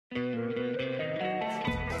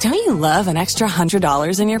Don't you love an extra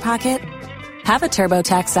 $100 in your pocket? Have a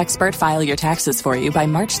TurboTax expert file your taxes for you by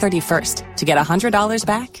March 31st to get $100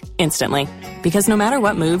 back instantly. Because no matter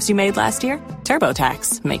what moves you made last year,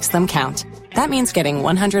 TurboTax makes them count. That means getting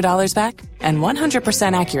 $100 back and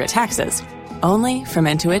 100% accurate taxes only from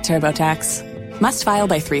Intuit TurboTax. Must file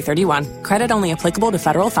by 3/31. Credit only applicable to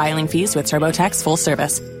federal filing fees with TurboTax full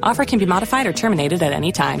service. Offer can be modified or terminated at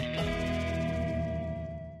any time.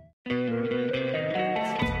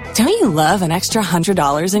 Don't you love an extra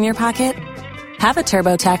 $100 in your pocket? Have a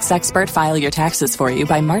TurboTax expert file your taxes for you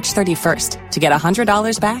by March 31st to get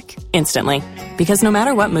 $100 back instantly. Because no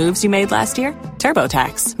matter what moves you made last year,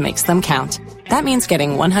 TurboTax makes them count. That means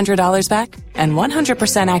getting $100 back and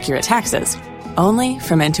 100% accurate taxes only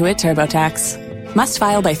from Intuit TurboTax. Must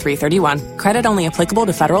file by 3/31. Credit only applicable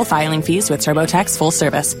to federal filing fees with TurboTax full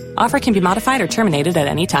service. Offer can be modified or terminated at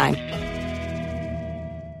any time.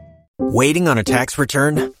 Waiting on a tax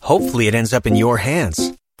return? Hopefully it ends up in your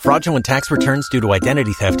hands. Fraudulent tax returns due to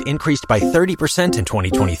identity theft increased by 30% in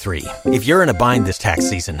 2023. If you're in a bind this tax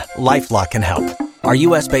season, LifeLock can help. Our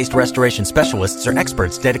U.S.-based restoration specialists are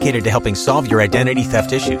experts dedicated to helping solve your identity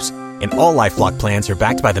theft issues. And all LifeLock plans are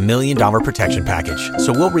backed by the $1 Million Protection Package.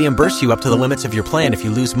 So we'll reimburse you up to the limits of your plan if you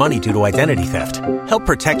lose money due to identity theft. Help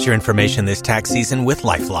protect your information this tax season with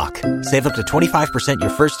LifeLock. Save up to 25% your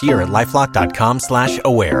first year at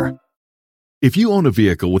LifeLock.com/aware. If you own a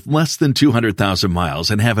vehicle with less than 200,000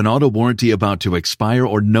 miles and have an auto warranty about to expire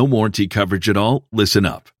or no warranty coverage at all, listen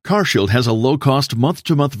up. CarShield has a low-cost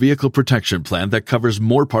month-to-month vehicle protection plan that covers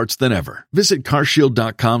more parts than ever. Visit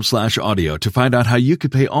carshield.com/audio to find out how you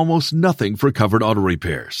could pay almost nothing for covered auto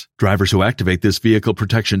repairs. Drivers who activate this vehicle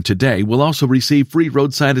protection today will also receive free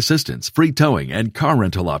roadside assistance, free towing, and car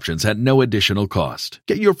rental options at no additional cost.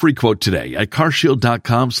 Get your free quote today at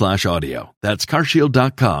carshield.com/audio. That's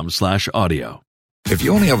carshield.com/audio. If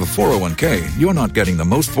you only have a 401k, you're not getting the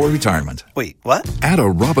most for retirement. Wait, what? Add a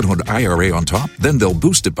Robinhood IRA on top, then they'll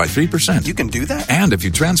boost it by 3%. You can do that? And if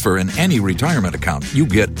you transfer in any retirement account, you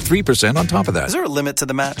get 3% on top of that. Is there a limit to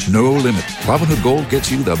the match? No limit. Robinhood Gold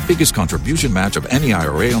gets you the biggest contribution match of any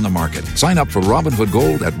IRA on the market. Sign up for Robinhood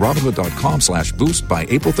Gold at Robinhood.com/boost by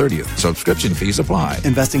April 30th. Subscription fees apply.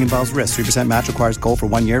 Investing involves risk. 3% match requires gold for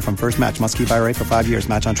 1 year from first match. Must keep IRA for 5 years.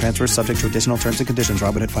 Match on transfers subject to additional terms and conditions.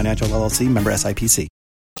 Robinhood Financial LLC, member SIPC.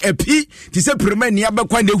 Epi ti se premani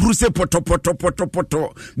abekwa ne huru se poto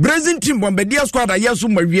Brazil team bombardier squad ayesu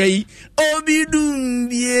mawiai obidum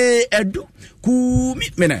bie edu ku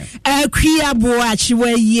mene akua boachi wa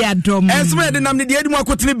yi adom esme de nam ne de adi mu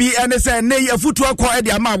akotene bi ene se ne afutu akọ e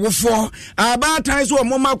de ama awofo abatan so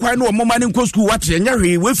omoma kwan no omoma ne nko school wate nya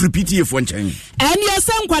hwe we free PTA fo nchen ene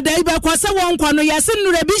yese nkwada ibe kwa se won kwa no yese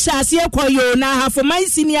nure bi hyase ekoyo na hafo my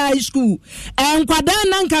senior high school enkwada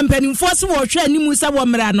na company fo se wo hwe animu se wo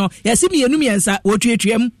mra no yese mienu miensa wo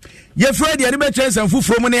tuetuam ye Fred ye ne be chensan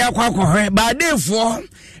fufuro mu ne yakwa akọhwe ba defo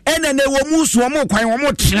ene ne wo mu so mo kwan wo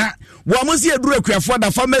mo tea wo mo se eduru akuafo da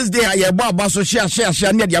farmers day ayebo abaso hia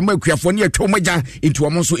ne de ama akuafo ne atwa mogya into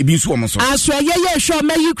wo so ebi so wo so aso ye hwe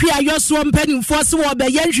mayikru ayoso mpanimfo se wo be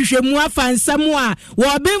ye nhwehwemu afansam a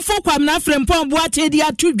wo benfo kwam na frempon bo atedi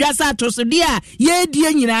atu dwasa atosode a ye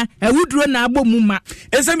die nyina awuduro na abom ma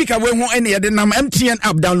esemi ka we ho ene ye de nam MTN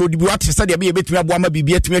app download bi wate se de be betumi abo ama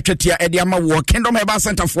bibia tumi atwatia e de ama wo Kingdom Herbal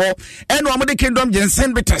Center for ene wo de Kingdom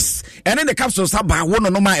Jensen Bitters ene de capsules aba wo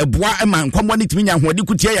no ma eboa ema nkwamwa ne tumi nya hoade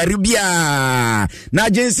kutia yare bia na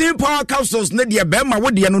Jensen Power Capsules ne de be ma wo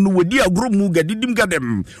de no no wodi agro mu gadidim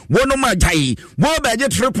gadem wo no ma jai wo ba je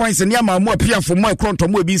 3 points ne ama mo apia fo mo ekronto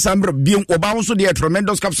mo ebi sambre bi oba wo so de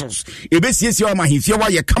tremendous capsules ebesiesie wa mahifie wa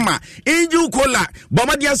ye kama Angel Cola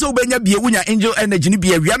bomadia se obenya bie wunya Angel Energy ne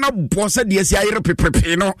bie wia na bo se de esi ayere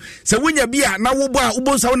pepepe no se wunya bia na wo bo a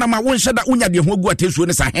wo sa na ma wo nheda wunya de ho agu atesuo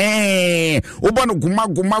ne sa wo bo no guma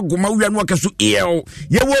wia no akaso ye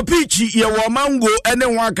wo peach ye wo mango ene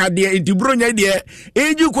ho akade intibronya de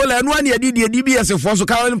Angel Cola no ane adi de DBS fo so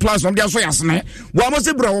Caroline Plus on dia so yasne wo mo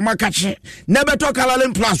se bra wo makache na beto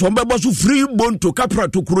Caroline Plus wo bebo so free bonto kapra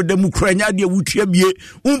to kuro de mu kranya de wutua bie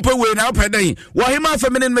umpe we na opedan wo hima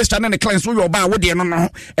feminine Mr. na clients wo ba wo de no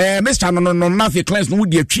Mr. no na fe clients no wo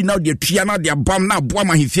de atwi na de tua na de bam na boa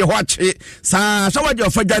mahifie ho ache sa wa de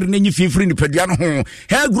ofagare na nyi fifiri ni padua no ho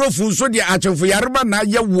hair growth so de achemfo yareba na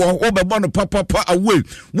ye wo bebo no papa away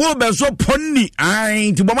wo be so ponni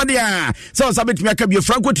ai ti bomade dia so sabet me aka bi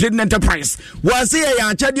Franco Trading Enterprise was say ya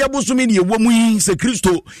achade abosumi ne ewo mu yi se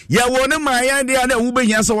Kristo ya wone ma ya dia na wo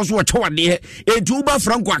behia se wo so chewade etu ba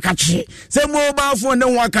Franco akache se mobile phone ne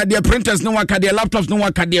wo akade printers ne wo akade laptops ne wo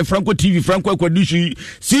akade Franco TV Franco akwadushi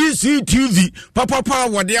CCTV papa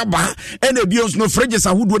wode aba ena bios no fridges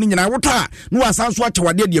ahodo ne nyina wota no asanso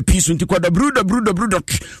achewade de piece nti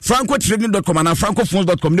www.francotrading.com and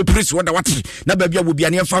francophones.com ne press wada wati na babia wo bia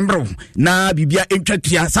ne fambro na bibia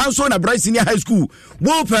entwatia sanso na Bryce Senior High School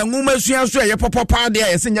wo pa nguma sua so ye papa de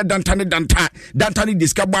yesenya danta ne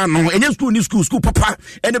discaba no enye school ni school papa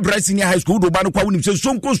ene Bryce Senior High School do ba no kwa wonim se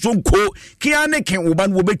sonko kia ne ken wo ba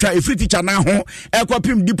no betwa e free teacher na ho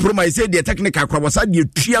ekopim diploma e say de technical kwabasa de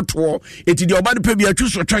tua to eti de oba de pa bia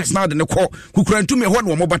twiso choice na de ne ko kukurantu me ho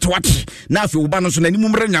no mo bata wati na afi wo ba no so na ni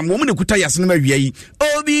mumre nyam wo ne kuta yase na mawia yi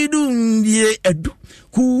obi dum die edu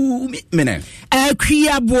ku mene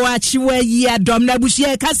akria boachi wa yi adom na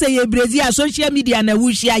bushia kase ye Brazil social media na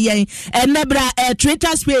wushia yen enebra Twitter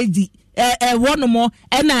page wonomo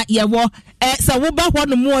na yewo sa wo ba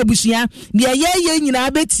honomo abushia ne ye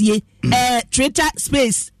nyina betie Twitter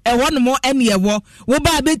space wonomo yewo wo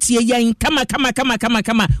ba betie yen kama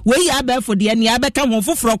we ya ba fo de ne ya beka ho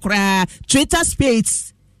foforo kra Twitter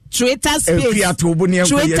space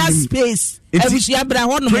ebushia bra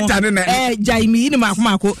honomo Jaime ni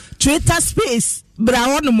makomako Twitter space bra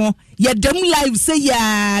honomo ya dem live say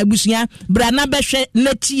ya bushia bra na behwe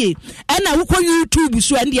natie na wo YouTube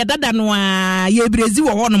so ande dada no a ye Brazil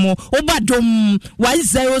wo honomo obadom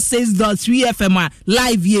 106.3 FM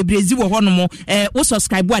live ye Brazil wo honomo wo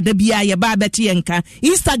subscribe ada bia ye ba beti enka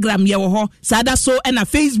Instagram ye wo ho sada so na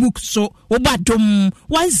Facebook so obadom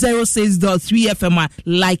 106.3 FM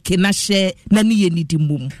like na share na ni ye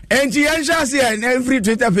nidimum enti yansha say every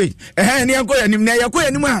Twitter page ni yakoya nim na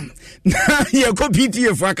yakoya nim am na yako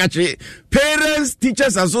PTF akache Parents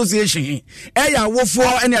Teachers Association eya wofo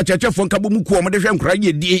ene achechefo nkabo muku o modehwe nkura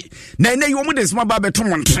yedie na ene yo mo de sma ba beto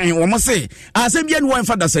montren wo mo se asem bia no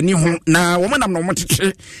father sani ho na wo mo nam no mo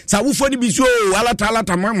tete sa wofo ni bi so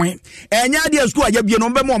alata mwemwe enya de school aja bia no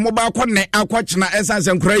be mo ba akone akwachena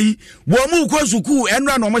esanse nkura yi wo mu ko suku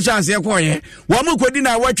enra no mo chance ekoye wo mu kodi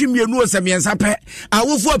na watwe mienu osemiensa pe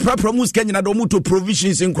awofo prapra mu ska nyina do mu to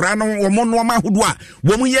provisions nkura no wo mo no ma hodo a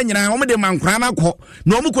wo mu ye nyina wo mo de mankura na ko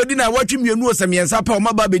na wo mu kodi na watwe mienu osemiensa pe o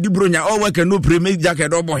ma ba be di bronya o work no premier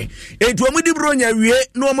jacket do boy etu o mu di bronya wie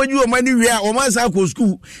na o maju o mani wie a o ma sa ko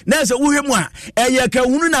school na se wo hwemu a eye ka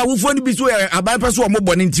hunu na awofo ni bi so aban pe so o mo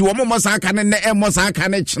bone nti wo mo sa aka ne ne mo sa aka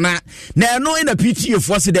ne chena na no ina PTA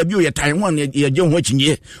fo se da bi o ye tan won ye je ho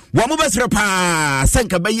chinye wo mo besre pa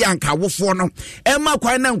sanka be yanka awofo no e ma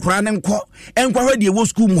kwan na nkura ne nkọ enkwa hwe de wo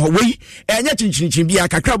school mo wei enya chinchin bia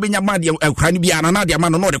kakra be nya ma de akura ne bia na de ma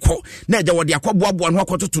no de kọ na eje wo de akọboaboa no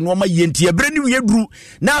akototo no ma yenti ebre ni wie duru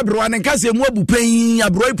na abro an nkase mu abupan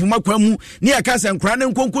abro ipuma kwamu ni akase nkura ne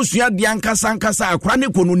nkonko sua de ankasa akura ne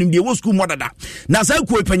kono nim de wo school mo dada na sa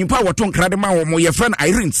ko panyimpa woto nkra de ma wo mo ye friend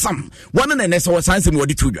Irene Sam one na nese wo sanse me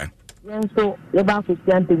wodi tudwa so le ba fi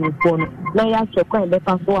tiante ni fono na ya chekwa be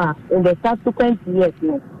fa so a in the subsequent years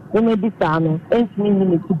no we may be sano entimi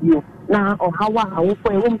ni tibio na o hawa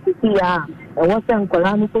awofo e wo mtisi ya e wo se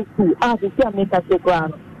nkola no to school a ti ameka sekwa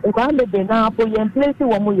no nkola be be na apo ye place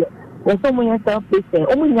wo mo ye we so mo ye self place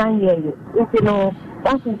o mo nyan ye you know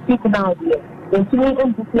that is speak now here entimi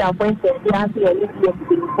entisi appointed ya se ye ni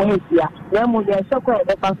for here ya mo ye chekwa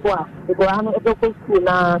be fa so a nkola no to school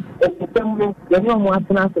na e temu ye ni o mo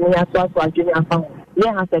atena so ya so adwene afa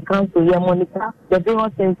as a council, we monitor the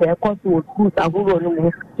various things across the schools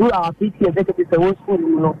through our PT executives and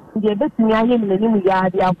school. The best me I hear in the new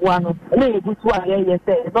yard, the Abuano, and they go to a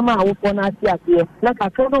say, Bama, I will phone us here, like a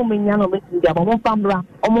colonel Mignano missing their Mamma Fambra,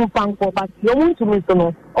 Omo Fanko, but you want to miss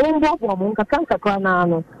no, Omo Bobo, Cacanca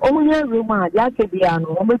Cranano, Omo Ruma,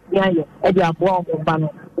 Yakebiano, Omo Yaya, and the Abuano Bano.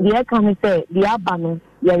 The air can say, the Abano,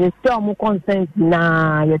 there is still more consent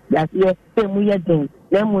na, yes, same we are doing.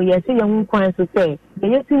 Then we say young points to say, the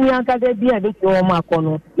Yetinia got a beer that you are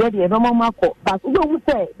Macono, yet the Roma Marco, but you don't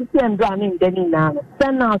say, you can drown in Denina.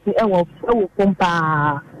 Send out the Ewo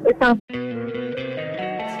Pumpa.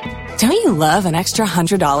 Don't you love an extra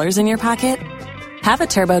 $100 in your pocket? Have a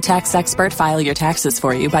TurboTax expert file your taxes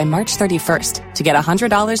for you by March 31st to get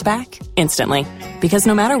 $100 back instantly. Because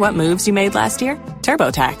no matter what moves you made last year,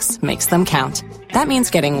 TurboTax makes them count. That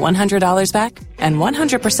means getting $100 back and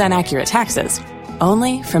 100% accurate taxes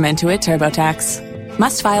only from Intuit TurboTax.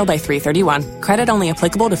 Must file by 3/31. Credit only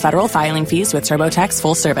applicable to federal filing fees with TurboTax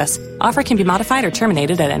full service. Offer can be modified or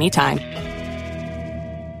terminated at any time.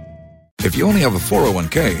 If you only have a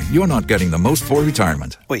 401k, you're not getting the most for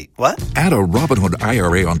retirement. Wait, what? Add a Robinhood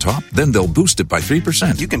IRA on top, then they'll boost it by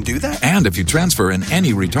 3%. You can do that? And if you transfer in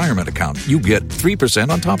any retirement account, you get 3%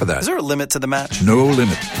 on top of that. Is there a limit to the match? No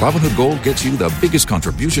limit. Robinhood Gold gets you the biggest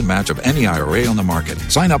contribution match of any IRA on the market.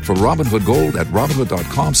 Sign up for Robinhood Gold at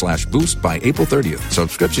Robinhood.com/boost by April 30th.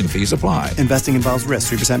 Subscription fees apply. Investing involves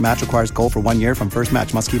risk. 3% match requires gold for 1 year from first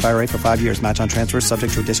match. Must keep IRA for 5 years. Match on transfers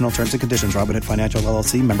subject to additional terms and conditions. Robinhood Financial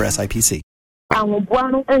LLC. Member SIPC.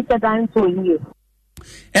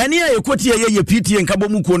 ɛne a yɛkɔti yɛyɛ PT nkabɔ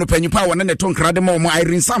mu kuo no panyipa wɔ ne ne to nkrade ma ɔmo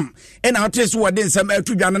Irene Sam ɛna ɔte so wɔde nsɛm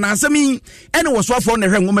atu dwane na asɛm yi ɛne wɔsoafoɔ ne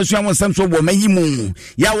hwɛ nwoma sua mo nsɛm so wɔ ma yi mu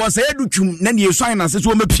ya wɔ sɛ edu twum na ne yesuan na sɛ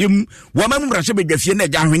so wɔmapiem wɔ ma mu mmarahyɛ badwafie na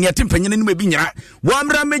agya ahwene ɛte mpanyine no bi nyira wɔ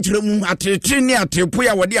mmra mɛkyerɛ mu atete ne atepo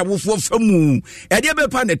ya wɔde awofoɔ fa mu ɛde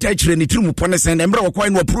bɛpa ne takyerɛ ne tirim pɔ ne sɛn na mmra wɔkɔe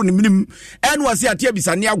no wɔporo ne minim ɛne wɔse ate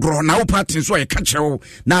abisane agorɔ na wo party so yɛka kyerɛw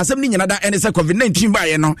na asɛm ne nyina da ɛne sɛ COVID-19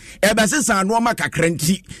 baeɛ no ɛbɛsesa noɔma kakra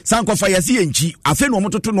nti sankofa yɛsi yɛnkyi afei no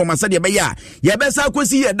ɔmototo no ɔmasa deɛ bɛyɛ a yɛbɛsa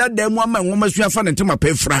akɔsi yɛ dada mu ama nwoma sua fa ne ntema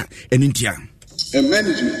pɛfra ɛne ntia. A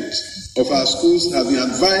management of our schools have been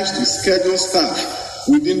advised to schedule staff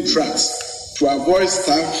within tracks to avoid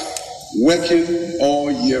staff working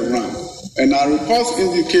all year round. And our reports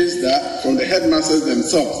indicates that from the headmasters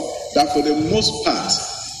themselves, that for the most part,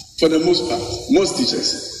 most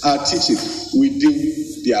teachers are teaching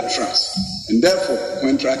within their tracks. And therefore,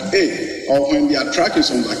 when track A or when their track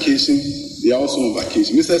is on vacation, they are also on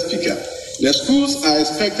vacation. Mr. Speaker, the schools are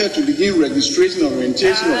expected to begin registration and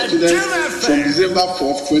orientation of students from December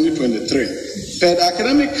 4th, 2023. Per the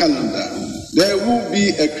academic calendar, there will be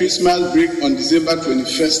a Christmas break on December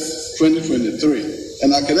 21st, 2023.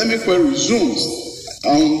 And academic year resumes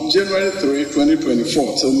on January 3,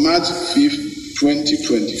 2024 till March 5th,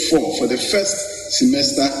 2024 for the first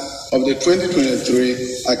semester of the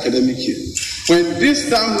 2023 academic year. When these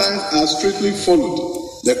timelines are strictly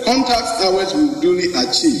followed, the contact hours will be duly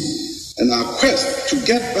achieved, and our quest to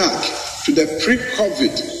get back to the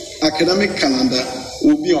pre-COVID academic calendar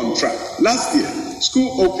will be on track. Last year,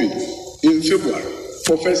 school opened in February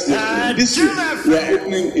for first year. This year, we are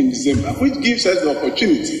opening in December, which gives us the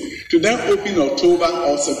opportunity to then open October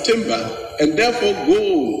or September, and therefore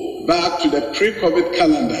go back to the pre-COVID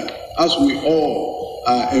calendar as we all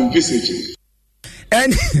are envisaging.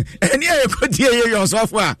 And yeah, could hear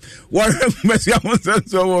yourself. What Messia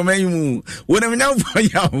so many when I'm now for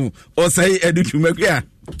you or say, Edu Makia.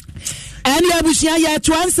 And Yabushia ya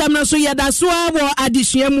twansam na so yada so abo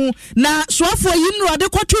adehia mu na soafo yi no de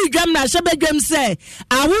kwoto dwam na hye bedwam se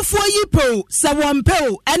awofo yi po se wonpe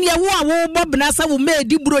ene ye wo awo bobna se wo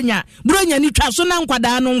medi bronya ni twa so na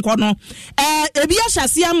nkwada no nko no ebi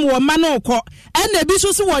ahyase am wo ma no kɔ ene bi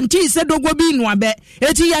so se wonti se dogo bi no abe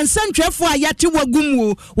eti yansantwefo a yate wagum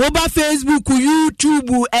wo ba Facebook,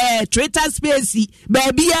 YouTube, Twitter space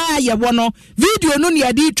ba bia ye wo no video no ne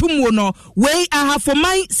ade tum wo no we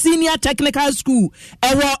ahafoman senior technical school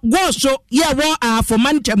ewo go so ye wo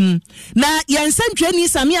afomantam na yansantweni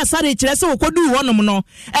sami asare kire se wokodu wonom no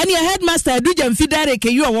ene headmaster Adujam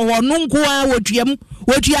Fidareke yi wo no nko a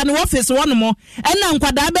wotua no office wonom ena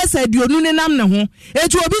nkwada be sa duonu ne nam ne ho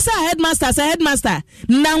etu obi sa headmaster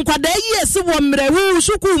na nkwada yi ese wo mrewu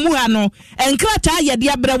suku mu ha no enkrata ye de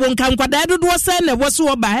abre wo nka nkwada dodo se ne wo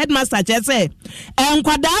so ba headmaster che se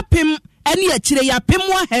enkwada pem ene akire ya pem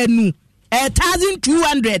wa hanu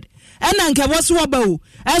 1200 ena nke wo so ba o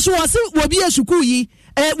eso wo se wo bi asuku yi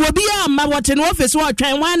wobi amma wote no office wo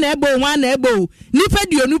twan wan na ebo nipa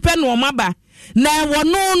duonu pe no maba na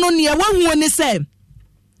wono no ne wahuo ni se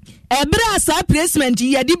ebra asa placement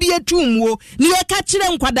yade bi atumwo ne ye ka kire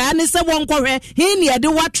nkwada ne se wonkohwe he ne yade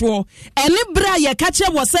watro ene bra ye ka kire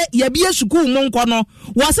wo se ye bi asuku mu nko no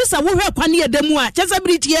wo se sa wo hwe kwa ne yadamu a chese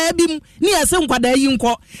briti ya bim ne ye se nkwada yi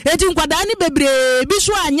nko eti nkwada ne bebre bi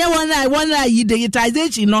so anye wona yi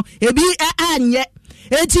digitization no ebi anye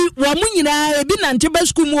eti wo mu nyina ebi nante ba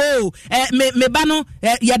school mu o me ba no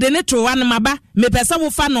yade ne to wan maba me pesa wo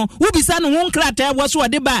fa no wo bisa no ho nkrata wo so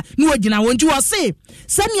de ba ne ogina wo nti wo se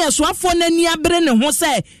sani asoafo nani abre ne ho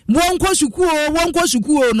se wonko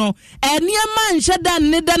sukuo no eniema nhye dan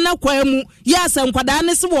ne da na kwa mu ya se nkwada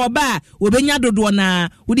ne se wo ba obenya dodo na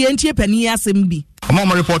wo de ntie pani asem bi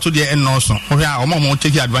omo report to the enoso omo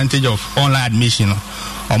take advantage of online admission no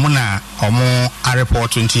omo na omo a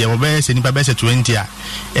report ntie wo be se nipa be se 20 a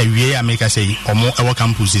ewie America say omo ewo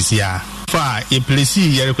campus sia fa e place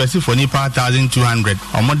ye request for nipa 1200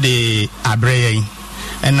 omo de abreye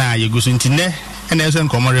na ye gusu ntine ena ese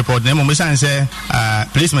nkomo report na mo san se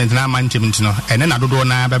placement na management no ene na dodo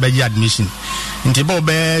na babaji admission nti bo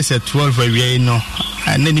be se 12 awie no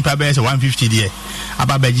na nipa be se 150 there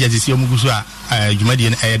aba beji asisi omugusu a dwumadi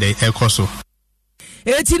en ede ekoso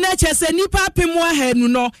eti na chese nipa pemu ahanu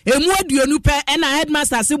no emu aduonu pe na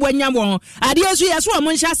headmaster se bonya won ade esu yeso o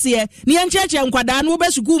monhyase ne yencheche nkwada no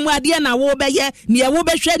obesuku mu ade na wo beye ne wo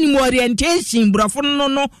behwe ni orientation brofo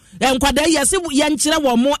no nkwada yesi yenkyere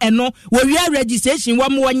wo mo eno wo wia registration wo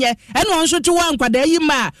mo onye eno nso to wa nkwada yi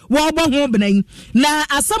ma wo bo ho benan na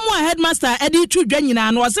asamu a headmaster ede twudwa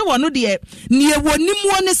nyina no se wo no de ne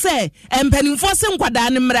wonimu ne se empanimfo se nkwada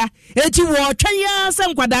ne mra eti wo twan ya se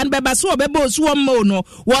nkwada ne beba so obeba osu wo mo no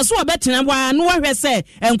wo so obetena wa no hwe se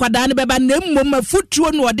nkwada ne beba na mmom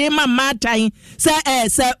afutuo no ode ma matan se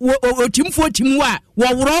otimfo timu a wo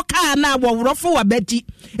woro ka na wo woro fo wa beti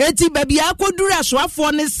eti baby akodura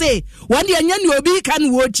soafo ne se wani anya ni obi ka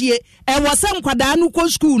no wotie wo se nkwada no ko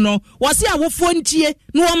school no wo se awofo ntie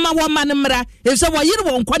no wo ma ne mra e se wo yire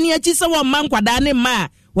wo nkwane achi se wo ma nkwada ne ma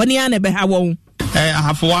wani ane be ha wo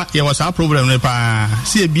ahafoa ye was a problem ne pa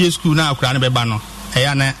si ebie school na akura ne be ba no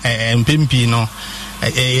ya na mpempi no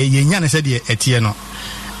ye nya ne se de etie no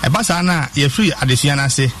ba sa na ye free adesua na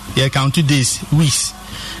se ye count 2 days weeks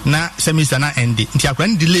na semester na end nti akura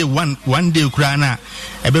ne delay one day kura na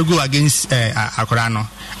ebe go against akura no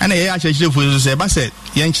ana ye achechire fo so se ba se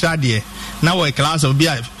ye nchira de na wo class of be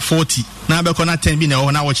 40 na be ko na 10 bi na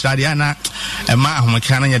wo na wo chira de na ma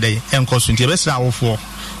ahomeka na nyede enkoso nti be sra awofo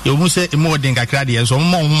ye mu se modern kakra de so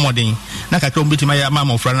mo modern na kakra mbitima ya ma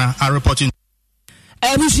mofra na a reporting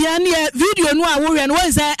ebusiane video no awohwe no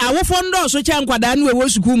won say awofo ndo so che nkwada no ewo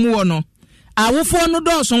school mu wo no awofo no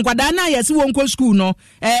do so nkwada na yesi won ko school no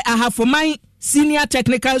ahafoman senior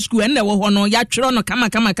technical school ende wo ho no ya twero no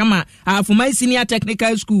kama ahafoman senior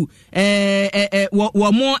technical school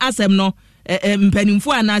wo mo asem no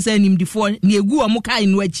mpanimfo anasa nimdifo ne egu wo mo kai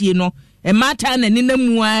no achie no mata na ne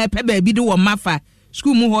namu a pe ba bi de wo mafa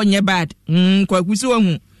school mu ho nye bad kwakusi wo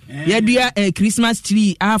hu yadua Christmas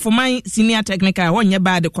tree for my senior technical ho nye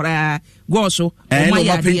bad kora go so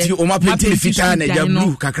o ma penti fita na ja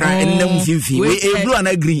blue kakra ennam finfi we blue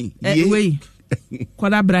and green we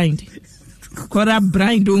kora blind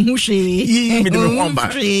o hu she mi de komba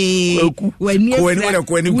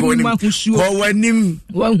ko wanim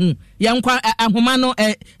wa hu yankwa ahoma no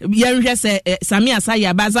yanhwe se Sami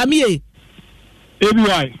Asaya ba Sami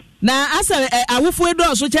ebi na asa awofo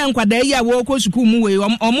edo so che nkwada yi a wo ko school mu we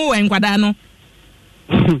omo we nkwada no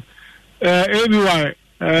everywhere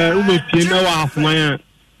ubetie na wa afman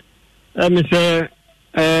me se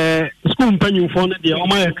school mpanyimfo no de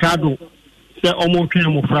omo ye krado se omo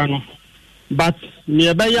twen mofra no but me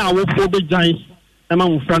ebe ya awofo be jan e ma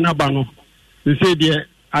mofra na ba no se de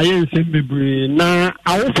ayen se bebre na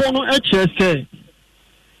awofo no eche se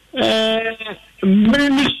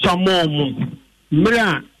mmiri samom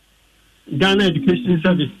mmiri Ghana Education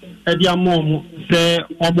Service edi amomo se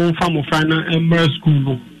omo famo frana emra school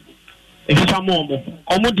no e samomo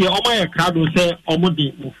omo de omo ye krado se omo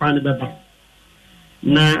de mo frana beba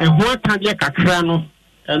na eho aka de kakra no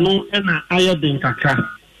eno na aye den kakra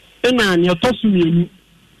ena ne tosu mienu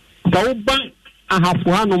da uba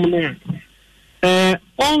ahafo hanom na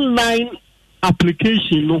online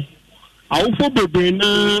application no awofo bebe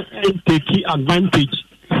na take advantage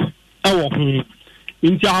ewo ho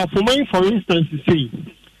inti ahafomai for instance say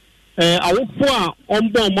awofo a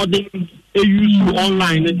ombo modern use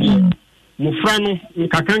online dey mo frano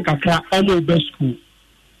nkaka omo be school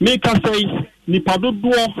make us say ni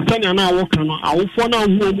padodo senya na awoka no awofo na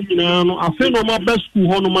hu omu nyina no afi no ma be school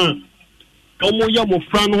ho no ma omo ya mo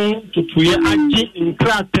frano tutuye agi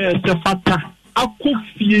nkrata se fata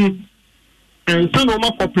akofie ansa no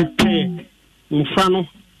ma ko prepare mo frano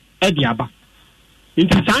e di aba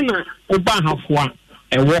inti sana oba hafo a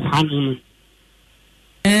ewo hanu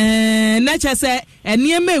na chese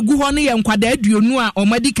eniema egu ho no ye nkwada aduonu a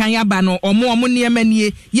omadi kan aba no omo niema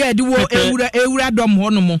nie ye de wo ewura dom ho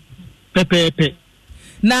no mo pepe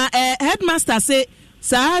na headmaster say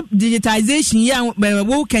sa digitization ya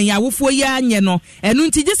wo kan ya wofo ya nye no enu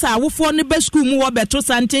ntije sa wofo ne be school mu wo beto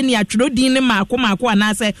sante ne atwero din ne maako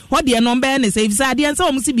anase ho de no be ne say bisa de nsa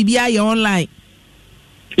wo msi bibia ye online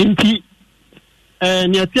inti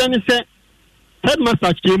ne atia ne se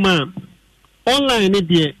headmaster chema online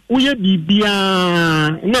de uye bibia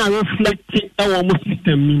na reflect our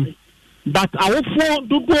system ni but awofo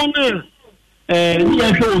dodo na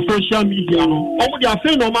we show social media no omo dia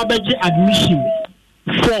fe no ma beje admission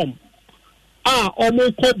form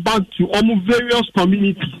omo go back to omo various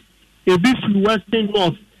communities a bit free western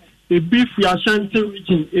north a bit free Ashanti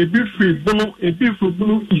region a bit free Bono a bit free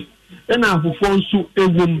Blue East and awofo nso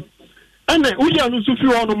ewom and uye no so fi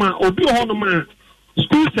hono ma obi hono ma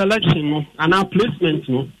school selection no and our placement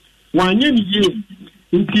no wanye ni ye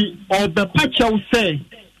nti ọbẹpa kyɛw sɛ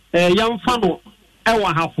yɛmfa no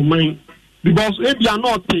ɛwɔ Hafoman because ebi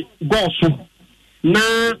anɔte gɔɔso na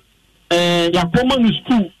yakɔma no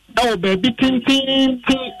school ɛwɔ baabi tenten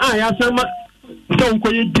a yɛasɛma sɛ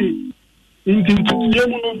nkɔyɛ de nti ntutuo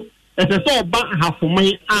mu no ɛsɛ sɛ ɔba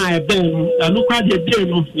Hafoman a ɛbɛn no ɛno kora deɛ die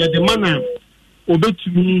no yɛde ma na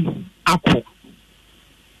obɛtumi akɔ.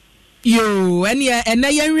 Yo, ene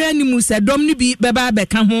yenwe ni musa dom ni bi beba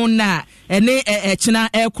beka ho na ene echina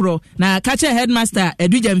ekro na kache headmaster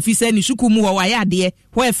eduja mfise ni shuku mu wa yade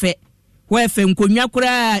hwefe nkonwa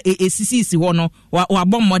kura esisisi ho no wa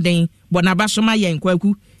bom moden bona basoma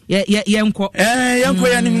yenkwaku yenko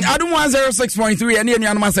yani adum 106.3 ene enu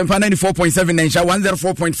anuma sempa 94.7 na insha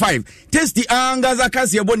 104.5 tasty angaza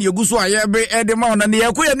kasi eboni eguso ayebe edema ona ne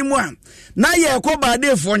yekoya ni mu a na yeko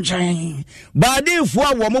baadefo nchen baadefo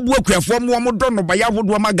a wo mobu akuafo mo do no baya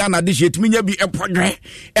hodo ma Ghana de shetimi nya bi epodwe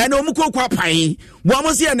ene omukokwa pai wo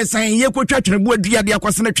mo se ene san yekotwatwene bu adua de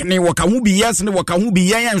akwasene twene wo ka hu bi yes ne wo ka hu bi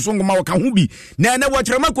yan so ngoma wo ka hu bi na ene wo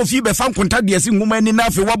kyerema kofi be fa nkonta de asi ngoma ni na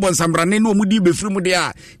afi wo bonsambrane ne omudi be firi mu de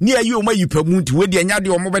a ne ayi o mayi pamu nti we de anya de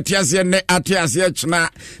o mo bete ase ne ate ase kyena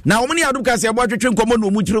na o mo ne adum kase abo twetwe nkomo no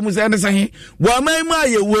mu kyeremu se ene san wo amanmu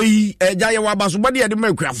aye wei eja ye wa baso bode de ma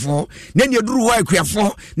akuafo ne eduru ho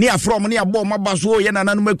akuafo ne afro mo ne abo ma baso ye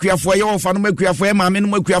nananu akuafo ye ofa no akuafo ye maame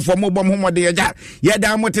no akuafo mo bom ho mode eja ye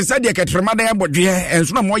da mo te sade ketrema da bodwe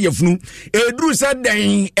enso na mo ye funu eduru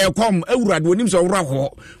saden ekom awurade onim so wura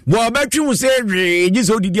ho bo batwu se hwe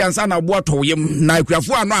gizo didi ansa na bo to yem na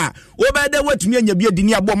akuafo ano a obeda watumi anya bi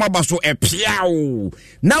adini abo ma baso epiao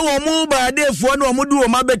na wo mo ba defo na wo du wo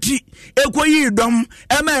ma beti ekoyi dom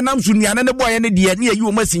ema enam sunuane ne boye ne de ne ayi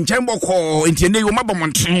wo masinchen bokọ entiene wo ma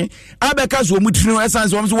bomonten abeka so mu tiri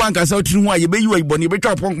esanse wo so wanka sa tiri ho aye be yi iboni be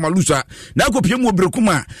twa ponk malusa na kopie mu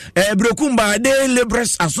obrekuma brekumba de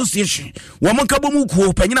Labourers Association wo mo kabo mu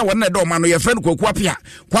kuo panyina wo na de o ma no ye friend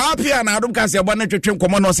kwapia na adom kase abo na twetwe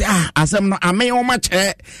nkomo no se asem no ame wo ma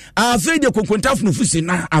che afeide kokontaf no fusi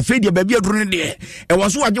na afeide ba bia duru ne de e wo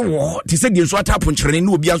so age wo te se de so atapo nkyerene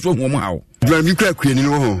ne obi aso ho mu hawo dwan bi kra kuani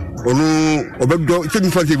no ho ono obedo temi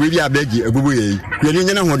fa se we bia begi agugu ye kuani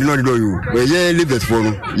nyana ho de no do yo we ye Labourers for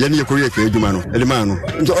no ye ne yekori efe adwuma no ele ma no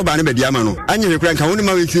nto oba ne bedi ama no anye ne kra nka woni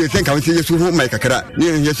ma we tie nka we tie yesu ho mai kakra ne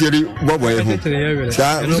ye seri bobo ye ho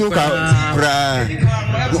sa so ka kra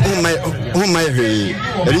ho mai he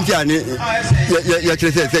erinti ani ye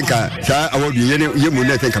kire se nka sa awodi ye mu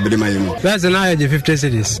ne nka bedi mai no that's na ye 50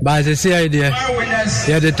 cities ba se see idea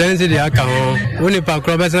ye the 10 cities aka ho woni pa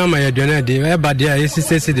kra besa ma ye dwene de e ba de ye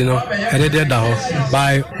 60 cities no e de da ho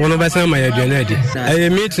by wono besa ma ye dwene de e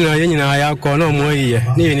meet na ye nyina ya ko no mo ye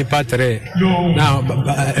ne ye ni patre now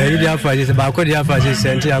e di afa je ba ko di afa je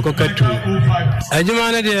senti akokatu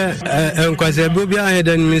ajuma na de enkwase bu bia he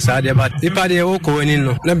dan mi sa de ba ipa de wo ko wani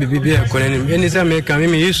no na bibi bia ko ni eni se me ka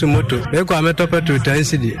mi yisu moto me ko ameto petrol 10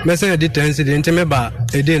 cedi me se di 10 cedi enti me ba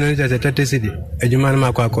e de no ni se 30 cedi ajuma na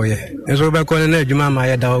makwa ko ye enso be ko na ajuma ma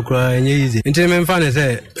ya da okra enye easy enti me mfa ne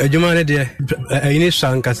se ajuma ne de ini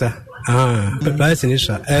shankasa ba se ni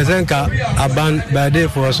sha ezenka aban ba de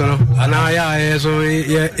for so no ana ya so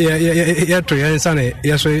ye to ye nsane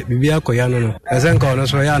ye so bibia ko ya no ezenka ono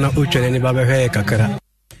so ya na utwene ni ba be hwe kakara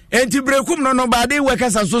enti brekum no Bade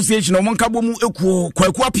Workers Association o monka bomu ekuo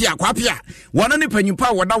kwaku apia wono ne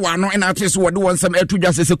panyimpa woda wano ena atese wode wonsam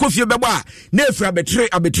atudwa sese kofie bebo a na efra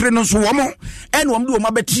abetre no so womo ene wom de wom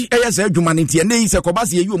abeti eyesa adwuma ne ntie ne yi se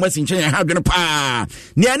kobase ye yi wom asinchen ha dwene pa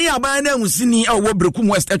ne ani aban na musini a wo brekum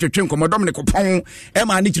west atwetwe nkomodom ne kopon e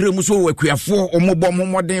ma ne kire mu so wakuafo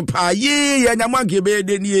omobom moden pa ye ya nyamanke be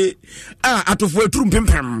de nie atofo aturu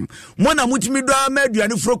mpempem mo na mutimi do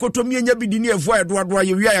amaduane frokotom ye nya bidini efo edoadoa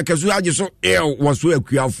ye wi kazu aje so waso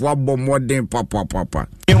akuafo abɔ modern papa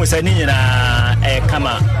we say ni na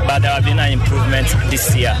kama but there have been an improvement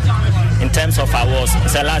this year in terms of awards.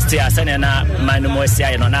 So last year sene na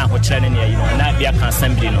manumosia no na ho kyerɛ ne ne na bia kan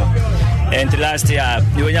assembly no and last year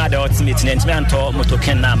you nya the ultimate ne ntimi anto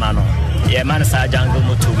motoken na ma no yeah man sa jungle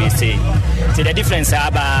moto we say see the difference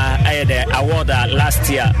aba the award last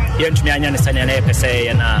year yentumi anya ne sene na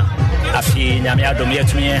pese na afi nyame adom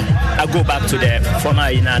yetumi I go back to the former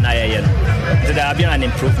ina na ye so there have been an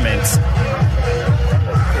improvement.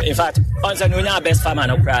 In fact on the new best farmer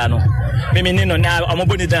no kra no me no na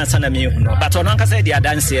omoboni dance na me hu no but on anka say dia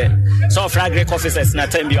dance here so fragre officers na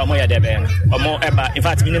time bi omo ye debe omo eba in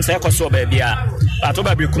fact minim say ekoso ba bia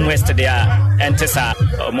atoba bi kum west there entesa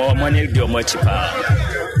omo money di omo chipa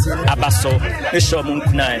abaso esho mu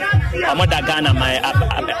nkuna amoda Ghana mai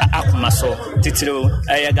akoma so titiro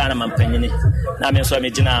Ghana mampanyini na me so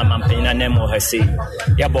amegina mampanyina nemo ha sei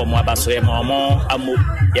yabo mo abaso ye mo amu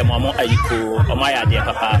ye mo ayiko omo ya de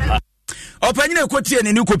papa Opanyina kotie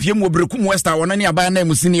ne kopie mu obrekum Wester wona ne aba na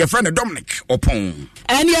musini ye friend Dominic Opon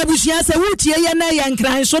eni abushia se wutie ye na ye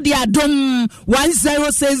nkran so de adom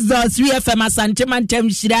 106.3 FM Asante Mantem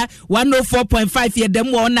Shira 104.5 ye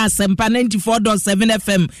dem wo na Sempa 94.7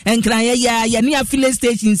 FM nkran ye ne affiliate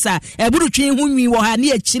stations a eburu twen hunwi wo ha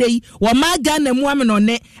ne akirei wo maga na mu ame no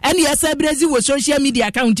ne eni ye sabrezi wo social media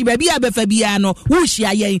account ba bia befa bia no wo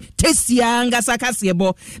hia ye tesia ngasa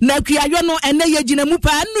kasebo na kuayo no ene ye gina mu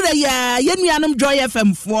pa nure ya Nuanum Joy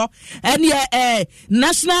FM 4 and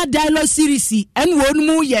National Dialogue Series and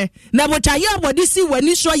wonu ye na botaye abodi si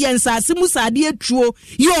wani so ye nsase musade atruo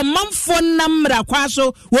yo manfo namra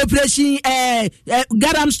kwaso operation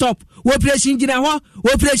garam stop operation gina ho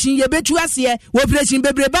operation ye betu ase operation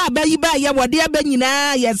bebreba abayi ba ye wode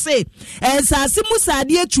abanyina ye se nsase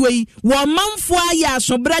musade atruo wo manfo aya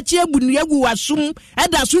asobrache abunuagu wasum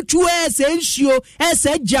eda so tuo ese nsuo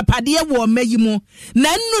ese japade wo mayimu na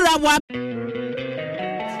nnura wa.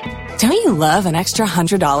 Don't you love an extra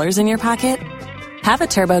 $100 in your pocket? Have a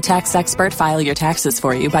TurboTax expert file your taxes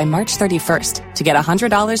for you by March 31st to get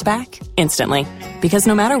 $100 back instantly. Because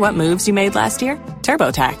no matter what moves you made last year,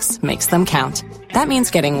 TurboTax makes them count. That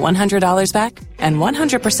means getting $100 back and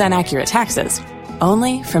 100% accurate taxes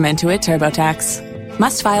only from Intuit TurboTax.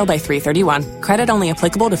 Must file by 3/31. Credit only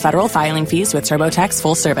applicable to federal filing fees with TurboTax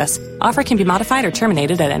full service. Offer can be modified or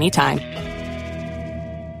terminated at any time.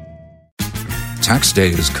 Tax day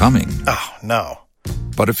is coming. Oh, no.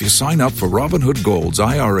 But if you sign up for Robinhood Gold's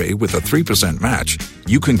IRA with a 3% match,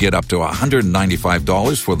 you can get up to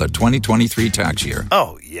 $195 for the 2023 tax year.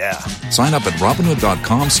 Oh, yeah. Sign up at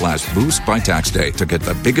Robinhood.com/boost by tax day to get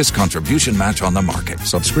the biggest contribution match on the market.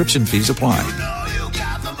 Subscription fees apply.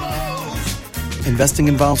 Investing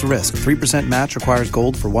involves risk. 3% match requires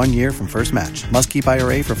gold for 1 year from first match. Must keep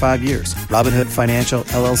IRA for 5 years. Robinhood Financial,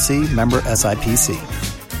 LLC, member SIPC.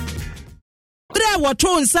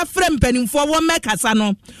 Wato nsa frem panimfo wo mekasa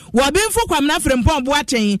no wo benfo kwamna frem pon bo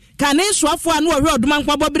aten kane soafo anu ohwe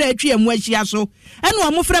odumankwa bobere atwi amu ahia so ene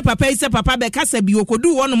wo mo frɛ papa ise papa be kasa bi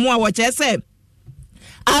okodu wo no mo a wo kyese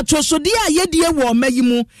atosode a yedie wo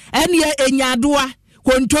mayimu ene enyadoa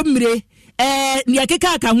kontomire ni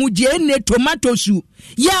akeka aka hu je ne tomato su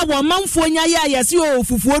ya wo manfo nya ya yesi o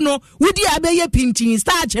fufuo no wudi abeye pintin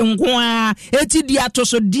starch nko a eti di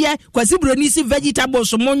atosode kwasi broni si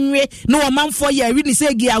vegetables monwe no wo manfo ya wi ni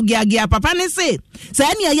se gia papa ne se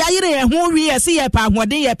sa ne ya yire ho wi yesi ye pa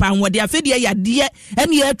hode afede ya de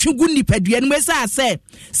ene ya twegu nipadua no se ase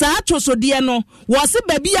sa atosode no wo se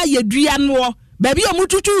babi a yedua no baby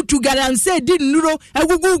omututu tu garanse di nnuro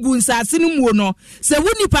agugugu nsase no mu no se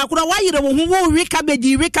woni pa kora wayire wo ho wo we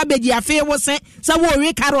cabbage afi wo se wo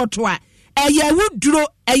we carrot a eye wuduro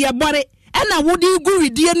eye bore ena wodi gu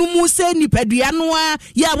widie no mu se nipadua no a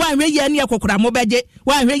ya wa hwe ye ne akokora mo beje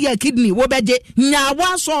wa hwe ye kidney wo beje nya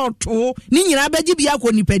wa so to ni nyina beje bia ko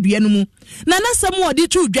nipadua no mu na nasem wodi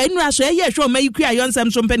tu dwan nu aso eye hwe o mayiku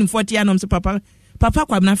ayonsem so mpani 40 anom se papa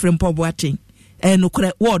kwabna frempo bo aten no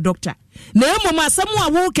kore wo doctor na emoma asemu a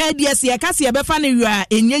wo ka die se kase e befa ne wia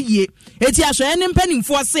enye yie eti aso ene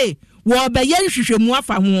mpanimfo se wo be ye hwehwemu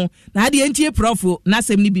afa ho na ade entie profo na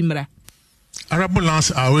asem ni bi mra. Arable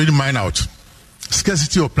lands are already mined out.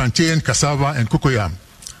 Scarcity of plantain, cassava and cocoyam.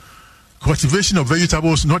 Cultivation of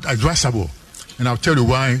vegetables not advisable, and I'll tell you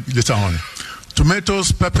why later on.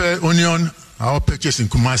 Tomatoes, pepper, onion are all purchased in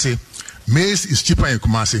Kumasi. Maize is cheaper in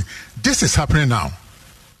Kumasi. This is happening now.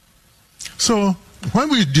 So when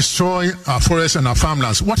we destroy our forests and our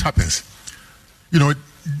farmlands, what happens? You know,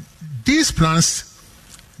 these plants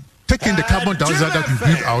take in the carbon dioxide that we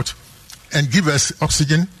breathe out and give us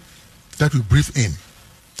oxygen that we breathe in.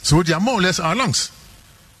 So they are more or less our lungs.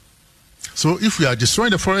 So if we are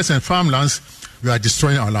destroying the forests and farmlands, we are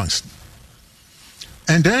destroying our lungs.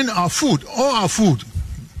 And then our food, all our food,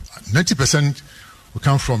 90% will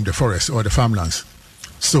come from the forest or the farmlands.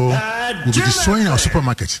 So we'll be destroying our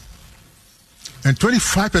supermarkets. And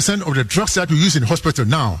 25% of the drugs that we use in the hospital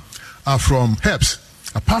now are from herbs.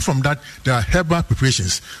 Apart from that, there are herbal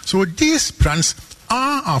preparations. So these plants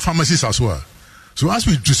are our pharmacies as well. So as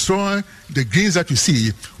we destroy the greens that we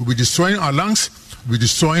see, we'll be destroying our lungs, we'll be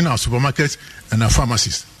destroying our supermarkets and our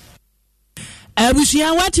pharmacies.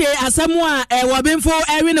 Abusia wate asɛm a wɔbemfo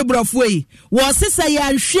ɛwe no brɔfo yi wɔsesa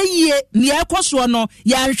yɛanhwɛ yie ne ɛkɔ no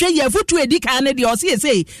yɛanhwɛ yie foto edi kan ne deɛ ɔse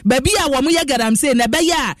sei baabi a wɔn yɛ garamse na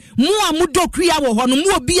bɛyɛ a mo a mo dɔkua wɔ hɔ no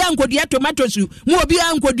mo obi a nkodua tomatoes mo obi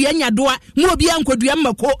a nkodua nyadoa mo obi a nkodua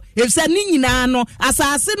mmako efisa ne nyinaa no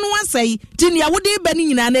asase no asɛe ti ne wode ba ne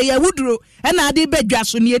nyinaa na yɛ wuduro ɛna ade badwa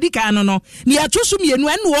so ne edi kan no ne yɛto so mienu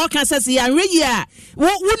ɛne wɔka sɛ se yɛanhwɛ yie a wo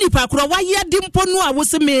nipa korɔ wayɛ de mpo no a wo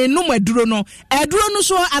se me no maduro no aduro no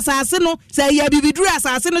so asase no sɛ yɛ bibiduro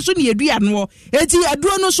asase no so ne yɛdua no eti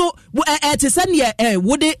aduro no so te sɛ ne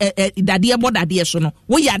wode dadeɛ bɔ dadeɛ so no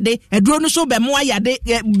wo yade aduro no so bɛmo ayade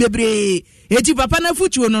bebree eti papa na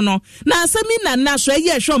futuo no na asɛmi na so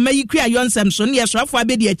ɛyɛ hwɛ ɔmayi kua yɔnsɛm so ne yɛsoafo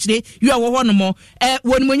abɛdi akyire yɛ wɔ hɔ no mo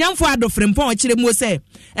wɔnimonyamfo adofrempɔn ɔkyerɛ mu sɛ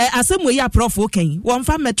asɛm wɔ yɛ aprɔfo kan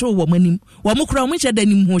wɔmfa mɛtro wɔ manim wɔ mo kura mo hyɛ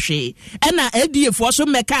danim ho hwee ɛna adiefoɔ so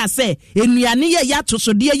mɛka sɛ enuane yɛ yato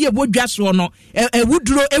so deɛ yɛ bodwa so no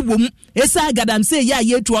ewuduro ewom esa gadamse yɛ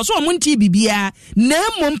ayetu ɔso ɔmo nti bibia na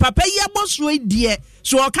mmom papa yɛ bɔso die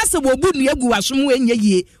so ɔkasa wɔ bu nua gu wasom enye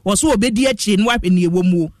yie ɔso obedi akyire no ahwɛ ne ewo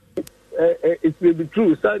mu it may be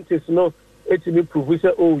true scientists no it may prove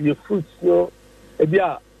say oh your fruits no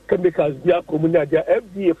ebia chemicals bia komuni dia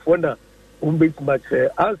FDA for na umbet much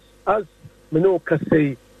as me no ka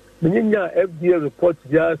say menya FDA report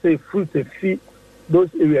dia say fruits e fi those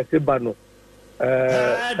areas e ba no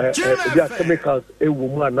chemicals e wo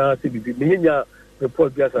mu ana say bibi menya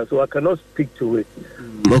report dia so I cannot speak to it.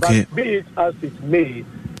 Okay. But be it as it may,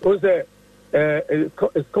 also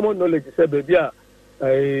it's common knowledge say baby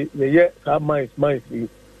mines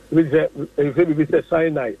we say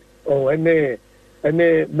cyanide or any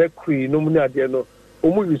mercury no money ade no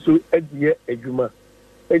omu yusu adie adwuma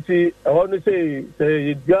eti I want to say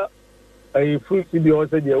you a fruit be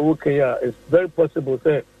also the okay it's very possible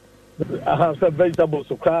say I have some vegetables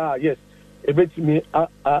so yes e bet me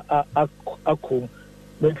akom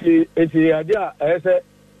but eti ade a say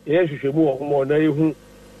ye hwehwemu wo mo na ehu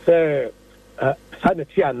say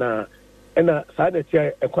sanity ana ena sanity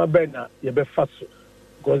ekwa ben na ye be fa so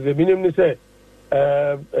because the minimum say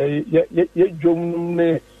ye dwom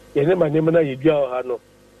ne ye ne manem na ye dua ha no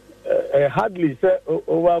hardly say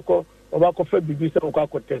obako fa bibi say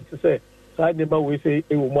okwa test say sa ne ma we say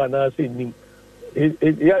e wo mu ana say nim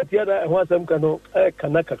ya tia da ho asem ka no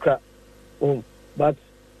kana kakra but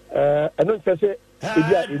I don't say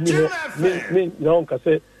bia me no ka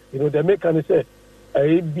say the mechanic say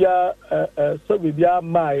bia so bia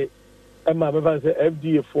mai Emma Bevan say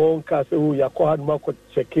FDA for nka say o yakọ hanuma ko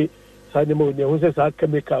cheke sa ne mo ne ho say sa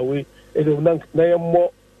chemical we e do na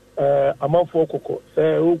mo amanfo kokko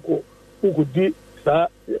say uko di sa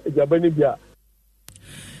jabani bia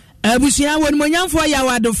abusia wonimonyamfo ya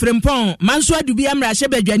wado frempon manso adubi amra hye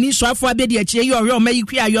badwani soafo abedi akire ye ohwe omayi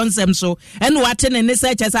kua yonsem so ene wate ne ne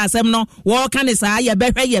sa kyesa asem no wo ka ne sa ye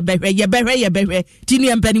behwe tini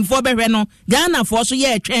empanimfo behwe no Ghana fo so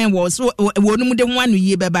ye etwen wo so wonum de ho anu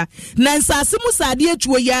yie beba na nsase mu sade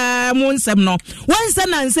atuo ya mu nsem no wansa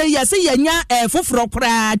na nse ye se yenya foforo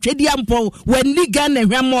kra twedi ampo wani Ghana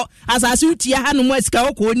hwemo asase utia hanom asika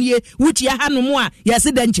okonie utia hanom a ye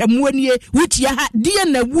se da nchamuonie utia ha die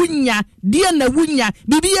na die na wunya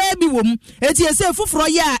bibia bi wom eti ese foforo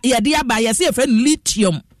ya de aba ya se fe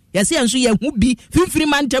lithium ya se enso ya hu bi fimfiri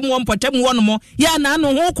mantem won potem wono ya na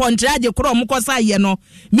no ho contract kro mo kosa ye no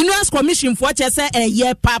Minerals Commission for chese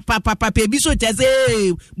ye papa bi so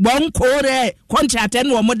chese bonkore contract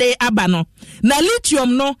en wo mo de aba no na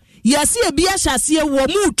lithium no yasi ebi ahyase wo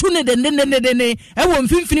mu tu ne de e wo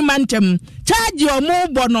mfimfini mantem charge o mo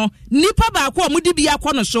bo no nipa ba ko mo de bi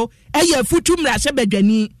akono so eye futu mra hye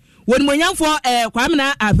badwani wonimonyamfo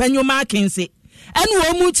kwamna avanwoma akense ene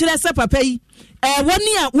wo mu kire se papa yi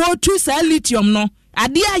woni a wo tu sa lithium no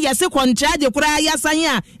ade a yase contract kura yasan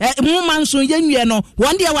a mu manso yenwie no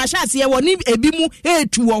won de wa hyase woni ebi mu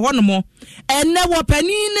etu wo hono mo ene wo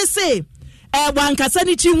pani ne se wankasa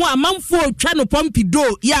ni chi ho amanfo twa no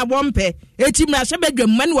pompido ya wompe eti mra hye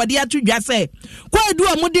badwam man wode ato dwa se kwa edu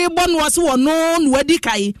amode bo no wose wo no wadi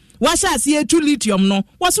kai washa ase etu lithium no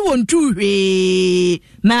wose wo ntu hwe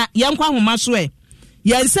na yankwa homa so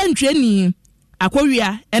yansa ntwani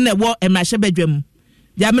akowia ene wo mra hye badwam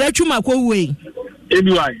jamra twuma akowwe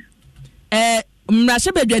ebiwai mra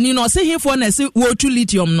hye badwani no se hefo na se wo tu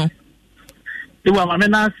lithium no Iwa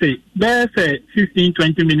mamena say there say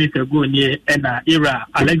 15-20 minutes ago near era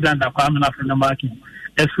Alexander Kwamina from the market.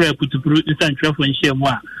 Efre kutupuru isantwe fo nhye mu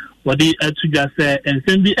a wodi atuja say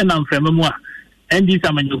ensem bi enam frema mu a endi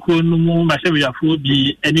samanyoko no mu mahyebiafo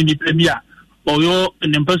bi eni nipa bi a oyo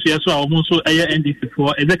nempasu yaso a omo so eye NDC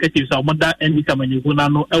for executives a omoda endi samanyoko na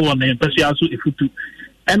no e wo nempasu yaso efutu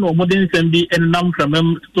and modern send and numb from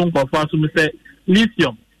them stone for us to say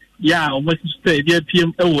lithium. Yeah, almost say dear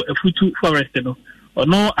PM a futu forest or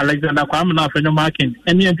no Alexander Kwamana for no marking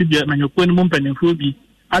any entity man your point mumpen and fruity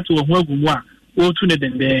at to Waguma or to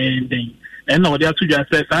the and no, they are to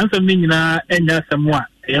just say answer me na enya somewhat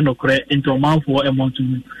no correct into a mouth for a month to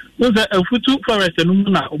me. Was a futu forest and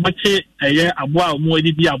Muna or much a year about more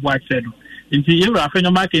did be a white said. Into you are for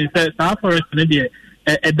no marking says our forest and idea.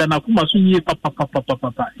 Danakuma Sunyi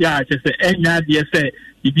papa. Yeah, I just say, enya dear say,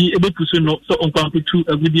 you be able to know so on to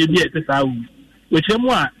a good idea at the hour. Which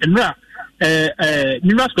and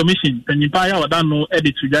Minerals Commission, and you buy our dano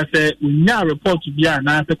edit to just say, we now report to be an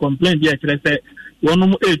answer complaint yet. Let's say,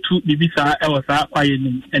 102 Bibisa, Elsa,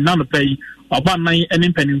 and none of pay, about 9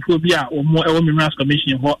 and penny phobia or more Minerals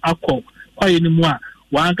Commission or alcohol, quite anymore.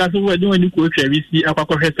 One castle were doing equal cherry, see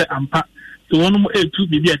alcohol and pack. So one more 2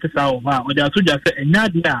 BB at the hour, or they are to just say, and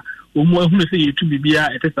Nadia, or more who say 2 BB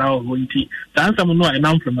at the hour, going tea. Dance some more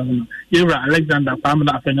announced from them. You are Alexander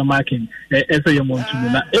Pamela after marking, as a young one to me.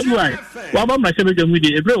 Anyway, what about my shepherd with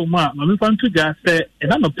the Ebro ma, my fan to just say,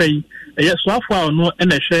 and I'm not paying a yes, so far no,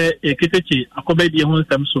 and a share a kitty, a cobby home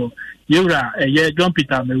some so. You are a year John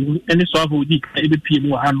Peter, any sort of dick, a P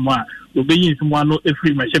more and more, will be in someone no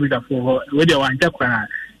free my shepherd for her, whether I want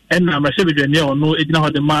and my shepherd near no, it's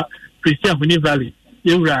not the mark. Christian Huni Valley,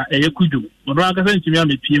 Yura, a Yakudu, Moraka sent to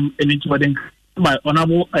me PM and into my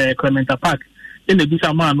honorable Clementa Park in the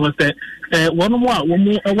Bishaman was one more,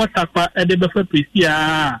 what tapa at the buffer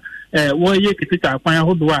Pristia, one year Kitita, Pine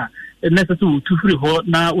Hodua, and necessary to free hot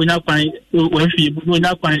now we now find when she will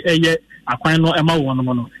now find a year, I find no amount one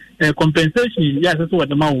mono. Compensation, yes, that's what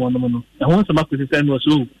the amount one mono. And once a market is was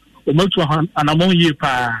so. Much and among you,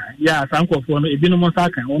 pa, yes, uncle for a dinner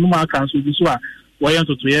second, one more council this one. Why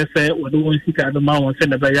to say, what do we seek at the mountain,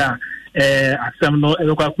 send a baya, a seminal, a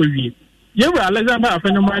local quiz. You were Alexander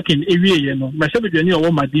Afena marking every year, my shepherd, you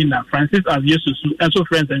know, Madina, Francis, as used to, and so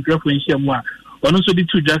friends and girlfriend, Shamwa, or also the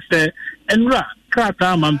two just say, and Ra,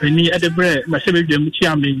 Kata, Mampany, at the bread, my shepherd,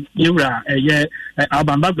 Chiamin, Yura, a year,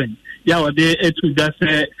 Alban Babin, Yawade, to just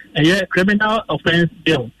say, a year criminal offense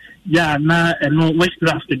bill. Yeah, na no West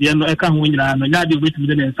draft the no eka ho nyina no nya de wait me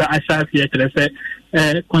den sa asha fie kire se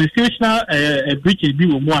constitutional breach bi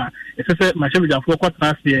wo mu a e se ma shebi jafo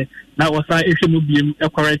kwata fie na wosa ehwemu biem e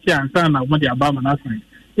correct ansa na mo de aba ma na san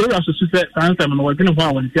e ra so se sansa no wo dene ho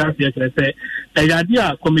a won fie kire se yade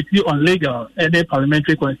a committee on legal and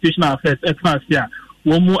parliamentary constitutional affairs etnasia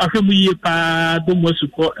wo mu ahwemu yi pa do mo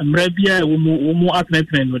suko mra bia wo mu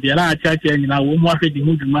atnetre no de na acha nyina wo mu ahwedi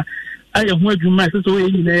ho dwuma I have heard you might so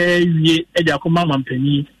in a Jacoma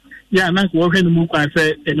Mampany. Yeah, and I work in the Mook, I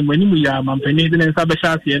say, and when we are Mampany, then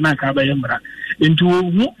Sabashasi and Nakabayambra. Into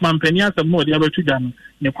Mampany as a more the other two done,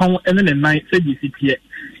 the Pong and then night said DCP.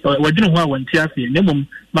 What do you know when Tiasi, Nemum,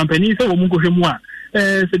 Mampany, so Mukushimwa.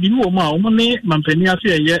 Said you more money,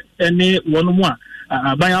 Mampany, yet any one more.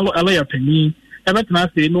 By a lawyer penny.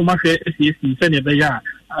 Everton say no matter if you send a bear.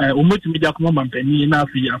 Umuti media kuma mampani na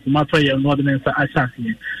afi akuma twa northern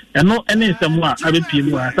asase eno ene semwa abepi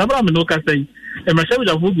mu a sabra me no ka sai e ma shebi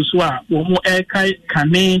da vugu so a wo mo e kai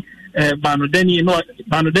kane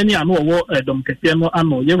banodani ano wo dom kete no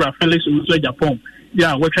ano yewra Felix so Japan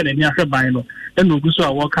ya wo twa ni ahwe ban no eno gu so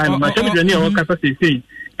a wo kai no ma shebi da ni wo ka sei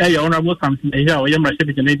e ya honorable something e ya wo yemra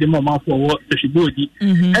shebi da ni de mo ma fo wo sehibodi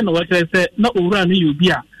eno wo say na owura ni yubi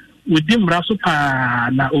a wodi mraso pa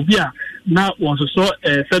na obi a na won so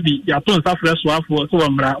sabi ya ton safre so afo so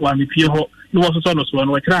mra wa mepie ho no wo so no so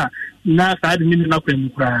no kra na saade ni na kwem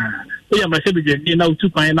kra o ya mra shebi je na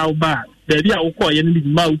utu kwan na uba da dia ukọ ye ni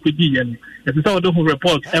ma ukodi ye no e se so do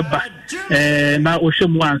report eba na o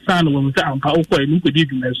hwemu ansa no wo se ampa ukọ ye ni ukodi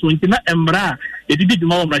dwuma so nti na emra e didi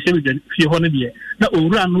dwuma wo mra shebi je fie ho no de na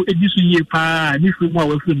owura no edi so yie pa ni firi mu a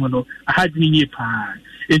wa firi mu no ahadi ni yie pa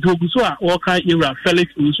it will be so a era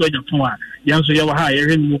Felix Uso Japan, Yanso Yawaha,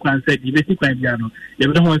 Erin Mukan said, the basic piano, the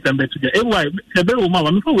other one sent back to the Ewa, Sebel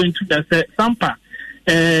Woman, who went to that Sampa,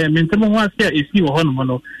 Mentamo was here is you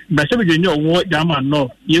Honomono, but Shabby war Yama no,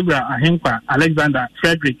 Yura, Ahenpa, Alexander,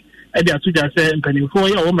 Frederick, Edia to just say, and penny for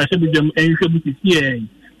your own Shabby and you should be here.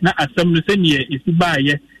 Not as some senior is to buy,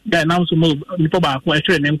 yeah, now some more Nipoba for a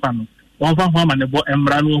train and panel. One from home and the boy and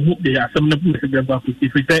Brano, who they are some of the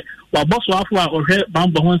if we say, well, boss Wafua or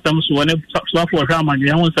Bamba some so and swap for Raman,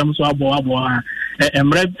 you want some so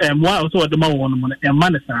and red and more also at the moment and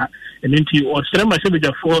Manasa and into or Srema should be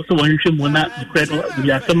the four so when you should not credit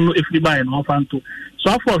we are some if we buy an orphan to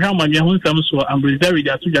swap for Raman, you want some so and reserve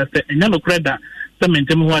that to just say and no credit. Some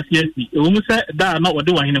maintain was yes, almost said that not what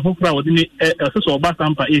doing in a whole crowd in a so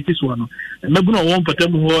Basampa 81. And maybe no one for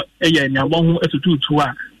them who a year and one who to 2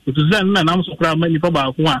 to to zen na nam so kra mani pa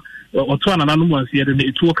ba ko a oto anana no mo nsie de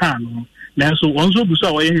etuo kan no na so onzo bu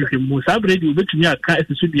so a ye hwehwemu sa bredi obetumi aka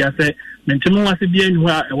esisu dia se mentemu wase bia ni ho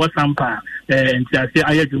a wasampa ntiase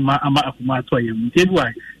ayadwuma ama akoma ato yem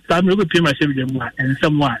ntibuai sa me go pema hye mu a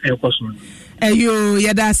ensem a ekoso ayo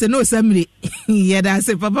yada se no samri yada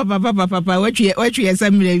se papa watwe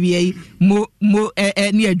samri wi mo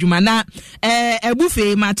ni adwuma na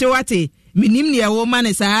ebufe matewate minim ne wo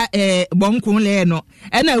mane sa bonkon le no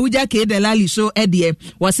na wuja ke delali so de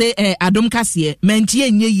wo se adom kase mantie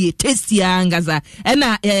enye testia ngaza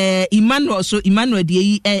na Emmanuel de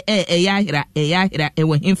yi ya hira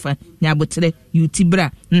wo hemfa nyabotre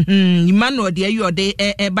yutibra Emmanuel de yi ode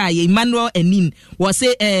ba ye Emmanuel anin wo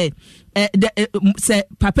se se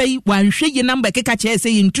papa yi wanhwe ye number keka che se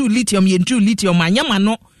yentu lithium anyama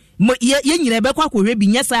no ye nyire be kwa kohwe bi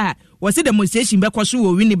nyesa wo se demonstration be kwa so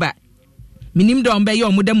wo winiba minim do mbe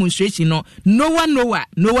yo mo demonstration no one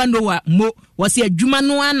mo wasi adwuma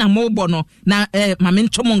no ana mo bo no na mame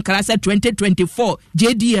ntom nkra se 2024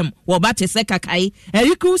 JDM wo bate se kakai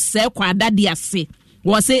eriku se kwada de ase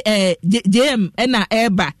wasi JM na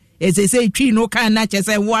eba say twi no kan na che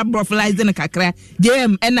say wa broflize kakra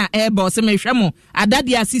JM na eba se mehwemo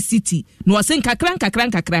adade ase city no wasi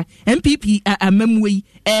nkakra MPP amamwei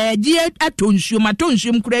gie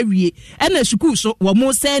atonsuom kura wie na sukuu so wo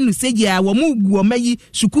mo se no segia wo mo gu o mayi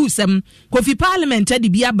sukuu sem kofi parliament de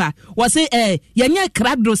biaba wo se yenye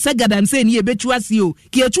kradro segadan se ni ebetu ase o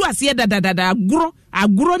ki etu ase dadadada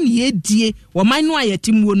agro ni edie wo man no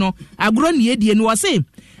ayetimuo no agro ni edie no wo se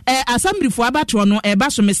assembly fo abatro no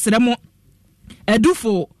eba so mesremo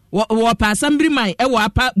edufo wo pa assembly man wo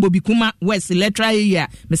apa bobikuma west electoral area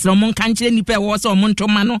mesremo nkanche nipa wo so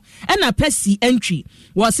montoma no na pesi entry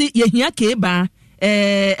wo se yehia keba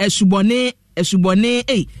esubone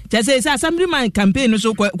tese assembly man campaign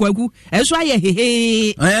so kwaku eso aye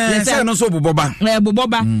hehe se no so boboba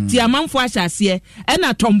ti amanfo ahyase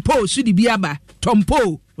na tompo su di biaba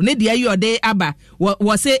tompo ne de ayode aba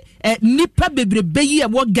wo se nipa bebrebe yi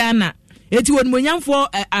wo Ghana eti won monyamfo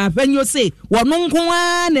afanyo se wono nko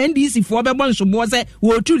a na NDC fo bebo nsobo se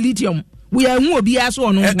wo tu lithium we ahu obi aso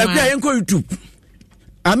wono nko a yenko YouTube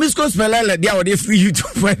Amisco Spelele dia wo dey free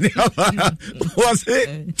YouTube was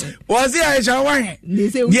it Aisha wan they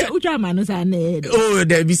say ucha manu sa na oh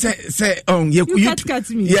there be say you cut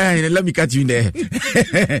me yeah let me cut you there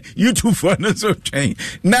YouTube for no so train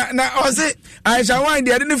na was it Aisha wan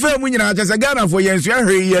dia dey fa mu nyina cha Ghana for yensu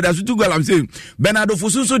ahwe here da so to go am say Bernardo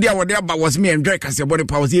Fosuso dia wo dey aba was me enjoy kase body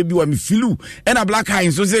power say bi wa me filu and a black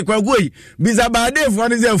eye so say kwa goi bizaba dey for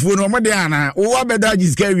no say fo no mo dey ana wo abeda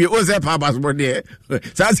jiskawie o say pa bas body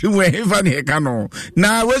sasi we hefa ne kano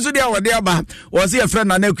na wezu dia wode aba wo se friend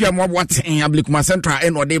na nakua mo boaten Ablikuma Central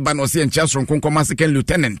en wode ba no se enchesron konkoma second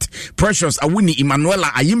lieutenant Precious Awuni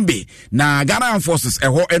Emmanuela Ayimbe na Ghana Forces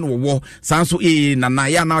eho en wo sanso na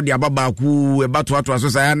ya na de ababa ku ebato ato aso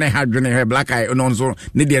sa ya na hadwene he black eye no nso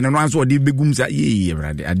ne de no anso wode begum sa ye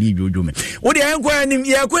brade adi biodwome wo de enko anim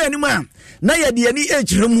ye ko anim a na ye de ani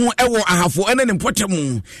echiremu ewo ahafo ene ne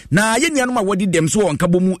potemu na ye nuanom a wode dem so wonka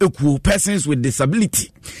bomu ekuo persons with disability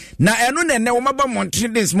na eno ne wo maba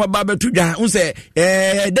Montreal mo ba betudwa unse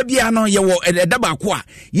da bia no ye wo da ba ko a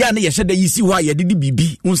ya na ye hye da yisi ho a ye didi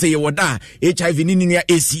bibi unse ye wo da HIV ni ya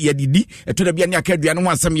AC ye didi eto da bia ne akadua no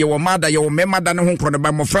asem ye wo mada ye wo memada ne ho nkro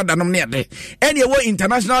ba mo frada no ne de ene ye wo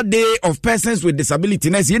International Day of Persons with Disability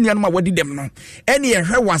na ye nuanom a wadi dem no ene ye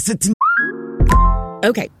hwe waseti.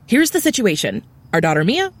 Okay, here's the situation. Our daughter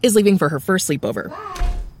Mia is leaving for her first sleepover.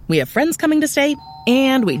 We have friends coming to stay,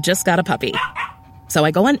 and we just got a puppy. So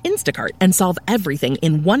I go on Instacart and solve everything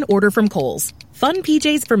in one order from Kohl's. Fun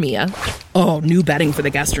PJs for Mia. Oh, new bedding for the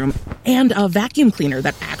guest room. And a vacuum cleaner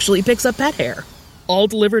that actually picks up pet hair. All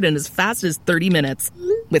delivered in as fast as 30 minutes.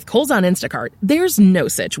 With Kohl's on Instacart, there's no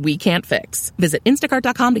such we can't fix. Visit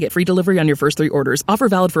instacart.com to get free delivery on your first 3 orders. Offer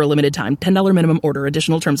valid for a limited time. $10 minimum order.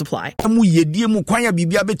 Additional terms apply. Amu yedie mu kwanya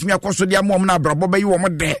bibia betumi akoso dia mo na brabo bayi wo mo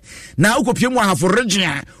de. Na ukopie mu ahafo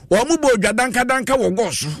regina. Wo mu bo dwadanka wo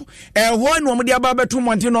goso. Ho no mo dia ba beto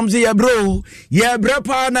monte no mze ye bro. Ye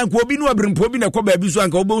brepa na ko obi no abrempo bi na ko ba bi so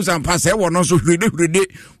anka obo nsan pa se wo no so hwede.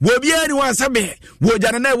 Wo bia ni wa sabe. Wo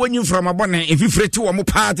jana na wo nyim from abone efifreti wo mo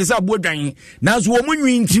pa te sa bo dwan. Na so wo mo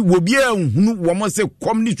nwi nti wo bia hunu wo mo se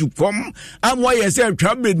kom ni tukom amwa ye se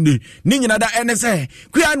atwa benne ni nyina da ene se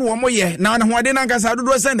kua no wo mo ye na ne hoade na nkasa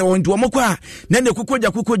dodo se ne wonto mo kwa na ne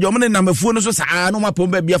kokoja mo ne namafuo no so saa no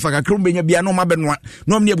mapomba bia fa kakro benya bia no mabenoa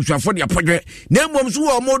no me abusuafo de apodwe na mmom so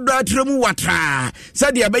wo mo do atremu watra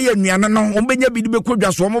se de abeya nuane no wo benya bidi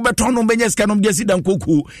bekodwa so mo beton no benya sika no de sida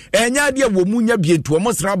nkoku enya de wo mu nya bietu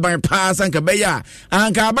mo sra ban pa sanka beya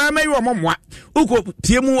anka ba mai wo mo moa uko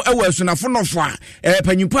tiemu ewa asunafo nofo a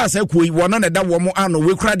panyimpo asa kuyi wono na da wo mo ano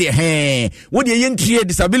we kra de wo de yentie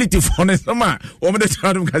disability for no sama wo mo de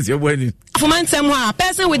tadum kase boani fomantem ho a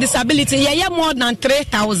person with disability ye more than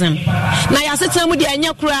 3,000 na ya setem de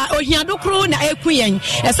anya kra ohiado kro na ekuyen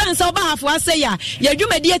esanse oba hafo ase ya ye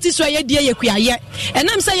dwumadi ati so ye die ye kuaye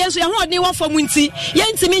enam se yeso ye ho de wo fam nti ye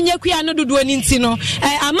ntimi nye kua no dodo ni nti no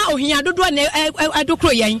ama ohiado dodo na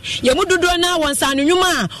adokro yen ye mu dodo na wonsa no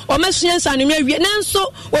nwuma o masua nsa no wie nanso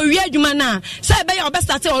o wie adwuma na se be ya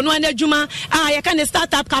obestate ono na adwuma ye ka ne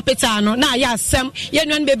startup capital no na ya asem ye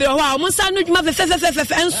nuan bebre ho a o nsa no adwuma fe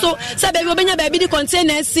enso se be obenya ba bi di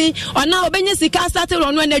container si ona obenya sika starte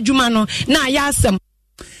ono na adwuma no na ya asem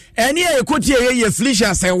eni ekotie ye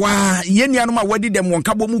Felicia se wa ye nuanom a wadi dem won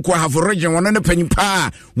kabo mu ko have region won ne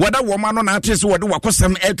panyimpa wada wo ma no na atese wode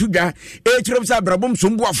wakosam etudwa ekirem sa brabom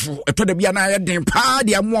sombuafo eto da bia na ye den pa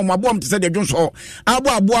de amo abom te se de dwonso abo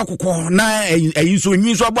akokọ na ayi so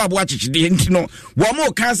nyi so abo achichide ntino wo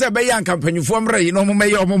mo ka se be ya kampanyifo mre yi no mo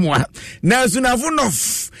meye omomoa na sunafo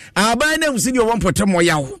nof aban na msini wo mpotemo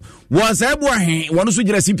yawo was abuahe wonu so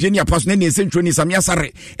gira simpie ni apaso na ne sentro ni samia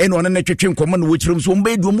sare ene wona na twetwe nkoma no wochirim so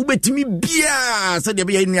mba edu mu betimi bia se de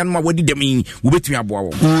be yan ma wadi dem wo betimi aboa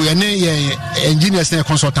wo ye engineers and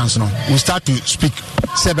consultants no we start to speak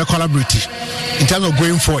say be collaborate in terms of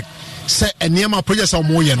going forward say eniema projects o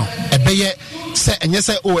mo ye no ebeye say enye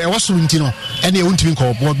say o e waso nti no ene e wontimi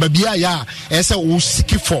ko but bia ya e say o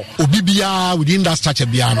seek for obibia within that structure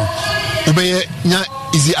bia no obeye nya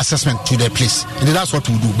easy assessment to their place, and that's what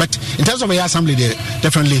we do. But in terms of a assembly, they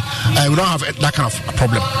definitely we don't have that kind of a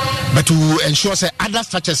problem. But to ensure say other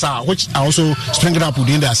structures are which are also springing up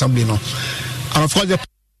within the assembly, and of course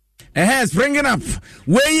the springing up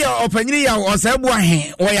where you open ya or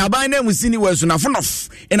sabuahe or ya by name musini was na funof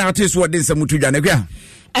in our taste what this mutuja.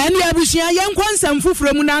 And we abushia yan kwansam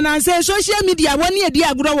fufure mu na say social media woni edi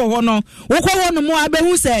agro wo ho no wokọ wo no mo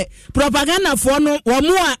abehu say propaganda fo no wo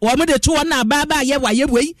mo de to na baba ye waye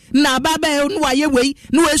wei na baba no waye wei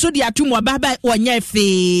no we so de atum baba onye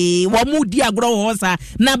fe wo mo di agro wo sa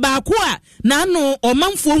na ba ko a na no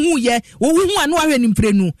omanfo hu ye wo hu anu ahwe ni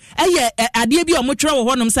mprenu eye ade bi o mo twere wo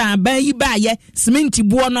ho no sa ban yi ba ye cement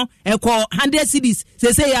buo no ekọ 100 cedis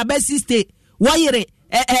say ya ba 60 wayere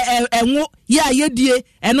enwo ya yedie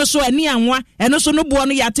eno so ani anwa eno so no bo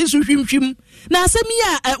no yate so hwimhwim na asemi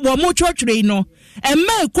ya wo mo twotwere no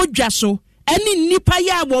ema ekodwa so eni nipa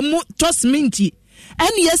ya wo mo tosminti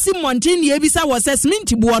eni yesi mountain ye bisa wo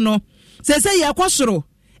sesminti bo no sese ye kwosoro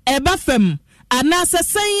eba fam ana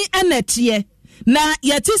sesen enetie na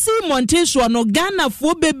yate si mountain so no Ghana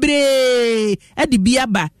fo bebre edi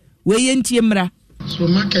biaba we yentie mra so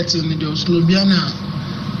marketing ni de slobiana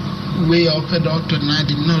way of a doctor na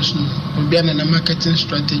the nurse no be na marketing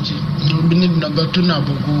strategy no be need na beto na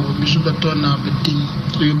bogo be so beto na bedin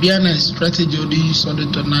so you be na strategy or the so the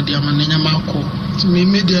to na the amanenya mako to me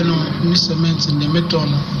media no ni cement in the metal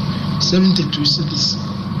no 72 cedis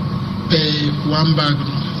per one bag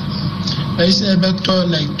no I say beto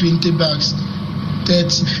like 20 bags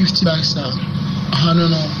 30 50 bags I don't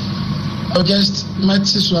know or just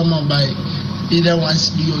matches one by either 1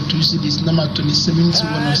 CD or 2 CDs, number 2071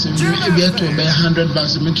 or 7, maybe to buy 100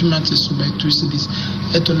 bags, metric matches by 2 CDs,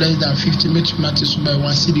 at less than 50 metric matches by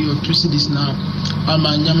 1 CD or 2 CDs now. I'm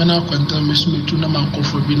a Yamana control me to Naman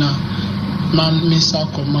Kofobina, man, Miss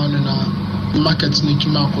South Command and markets need to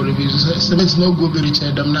mark all of these. Cement no go very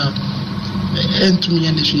cheap them now. And to me,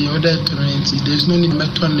 and the other currency, there's no need to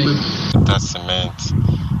that cement,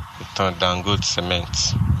 it's on down good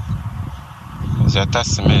cement. Zeta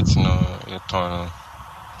cement no ton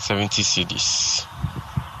 70 cedis.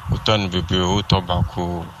 Uton bebe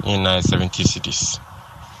tobacco in 70 cedis.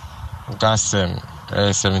 Gas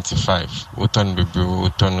 75. Uton bebe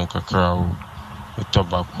uton kakao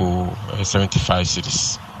tobacco 75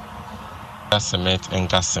 cedis. Gas cement and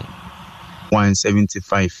gas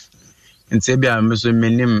 175. And say be am so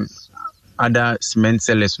minim other cement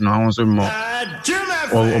sellers no also more.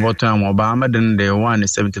 Over time Obama then the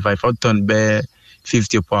 175 ton be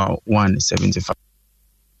 50 per 175.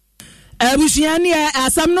 Abusiani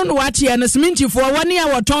asam no wati na siminti for 1 year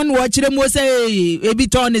waton wo kire mo say ebi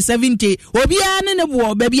ton 70 obia ne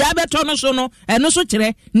bo ba bia beton so no eno so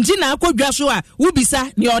kire nti na akodwa so a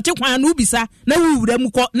ubisa ne ote kwan no ubisa na wuwura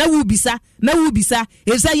mu ko na ubisa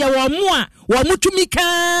esa ye wo mo a wo mutumi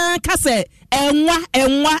ka se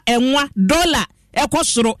enwa dollar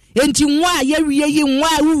ekosoro enti nwa ya wiye yi nwa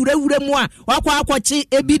wuwura mu a wakwa akwachi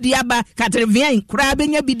ebidiaba katrevian kura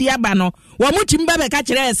benya bidiaba no wo mutim ba be ka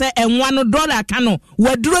kire se enwa no dollar ka no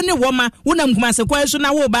waduro ne woma wonam kuma se kwa so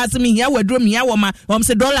na wo ba se mi hia waduro mi ya woma wom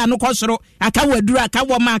se dollar no kosoro aka waduro aka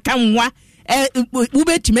woma aka nwa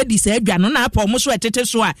ubetime di se adwa no na apa omo so etete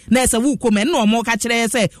so a na ese wu kome na omo ka kire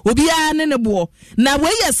se obia ne bo na we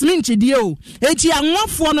yasmin chidie o enti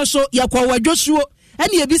anwafo no so yakwa wadwosuo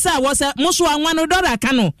ani ebisa wo se muso anwa no dollar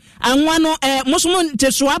ka no anwa no muso mon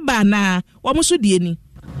teso aba na wo muso die ni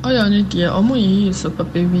oyo ni die omo yi so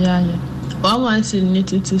papa bia ye one once in it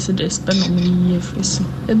to the spend on me year face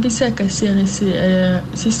ebisa ka se ne se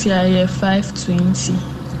 520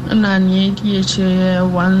 na nie die che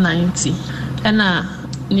 190 na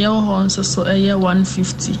near horns so a year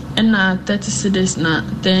 150 and 30 cedis na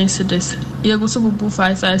 10 cedis ye go so bu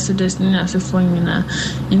 5 cedis ni as for nyina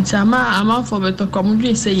intama ama for beto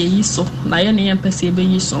komdu say ye so na ye ne pese be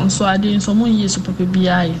yi so so ade so mo yi so papa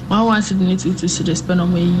bia ye one once in it to cedis pen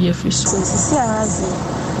on me year face si arazi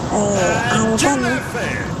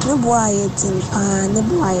no boy it no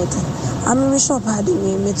boy it I'm shop had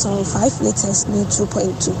me 5 liters ni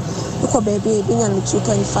 2.2 uko baby binya no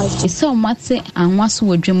 2.5 so mate anwa so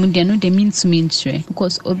wadwemu de no de mintumi ntre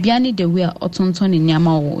because obiani the way otonton ni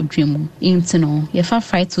nyama wo odwemu intino ye fa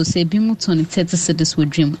fight to say bi mu ton 30 cedis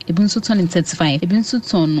wadwemu ebi nso ton 35 ebi nso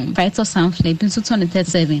ton fight to sample ebi nso ton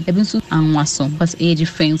 37 ebi nso anwa so but a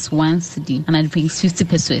difference 1 cedi and I think 50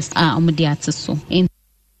 pesos omudi ateso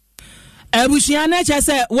Abusiana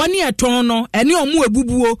chese woni eton no ene omu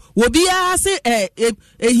ebubuo obia se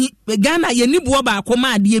Ghana ye ni buo ba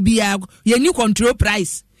akoma ade bia ye ni control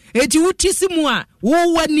price eti wutisi mu a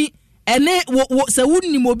wo wani ene se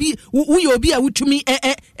wunni mobi wo ye obi a wutumi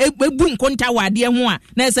ebu nkonta wade ho a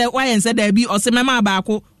na se wa yense da bi osemema ba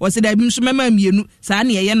ako ose da bi nsomema mienu sa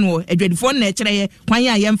na ye no adwadifo na ekire ye kwan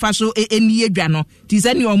ya ye mfa so eni edwa no ti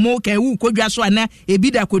se ne omo ka wu kodwa so ana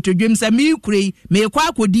ebi da kotodwem se mi kurei me kwa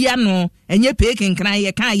akodi ano enye peke nkran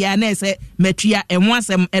ye kan ya na se matua enho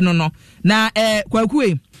asem eno no na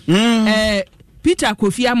kwakue Peter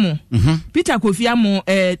Kofiamo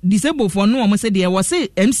disabled for no omo se de wo se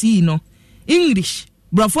MC no English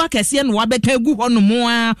brofo akese no wabeka gu ho no mo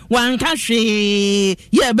a wanka hwe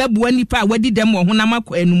ye beboa nipa wadi dem wo honam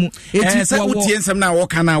akwanu mu eti se utie nsem na wo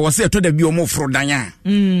kana wo se to da bi omo foro dan a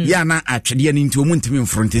ya na atwede ne nti omo ntimi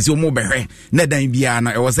mfronte se omo behwe na dan bia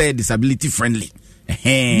na wo se disability friendly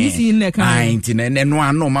Nisi neka ai nti na no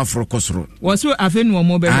ano ma foro kosoro wo so afenu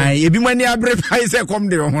omo behwe ai ebi mani abre pai se kom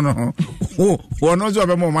de ho no wo no zo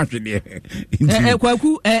be mo ma hwede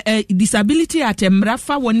kwaku disability atemra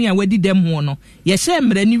fa woni a wadi dem ho no ye hye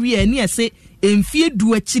mra ni wi ani ese emfie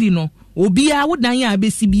du akiri no obia wodan a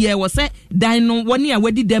besi bia wo se dan no woni a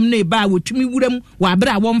wadi dem no e ba wotumi wuram wa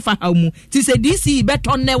bra wo mfa ha mu ti se DC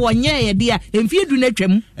beton ne wonye ye de a emfie du na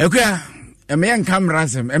twam ekua emeyan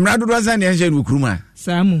kamrasem emra dodo asan ye hye no kuruma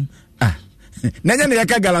samu nanya ne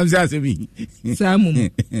yaka galamsi asebi samu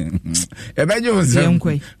ebejo sam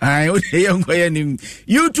ai o de yenkoye ni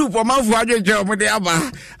YouTube o manfu adwetwe o de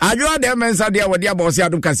aba adwo de mensa de awode aba o se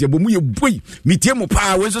adum kase bomu ye boi mitie mu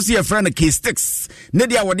pa we so se ye friend K6 ne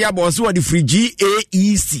de awode aba o se wode free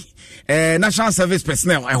GAEC National Service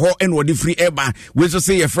Personnel ho en wode free eba we so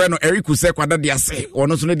se ye friend Eric Use kwada de ase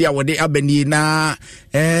ono so ne de awode abani na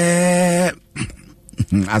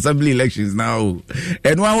assembly elections now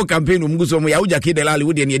and one campaign umguso mo ya ujake de lali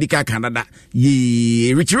wodi ne edika Canada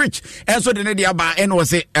ye rich and so de ne dia ba and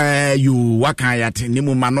was you waka yat ni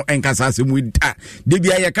mu ma no enkasa asemu da de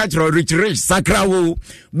bia ye ka kiro rich sakrawo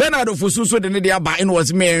Bernardo Fosu so de ne dia ba and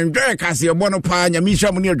was me enjoy kase e bono pa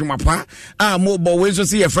nyamisha mu ne adwuma pa mo bo we so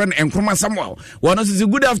see your friend Enkroma Samuel one so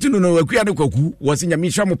good afternoon no akua de kwaku was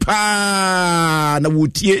nyamisha mu pa na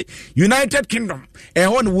wotie United Kingdom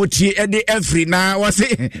ho no wotie e de every na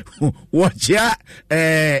watch ya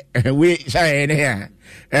we shy here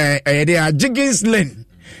they are Jiggins Lane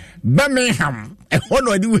Birmingham one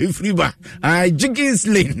of the free bar Jiggins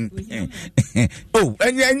Lane oh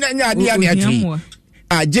anya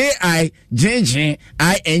JIGGINGS.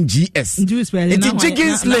 It's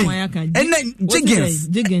Jiggins Lane. And then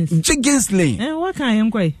Jiggins Lane. What kind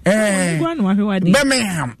of quay?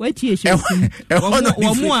 Birmingham. Wait, you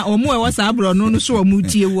or more was abroad, no, so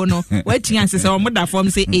muti, no. What chances or mother from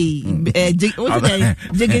say, Jiggins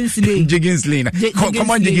Lane. Jiggins Lane.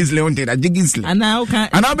 Come on, Jiggins Lane. Jiggins Lane. And now,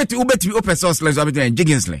 and I'll bet you open source less of it and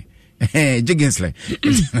Jiggins Lane. Jiggins Lane.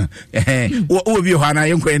 What will you, Hannah?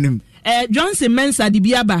 You can. Johnson Mensa di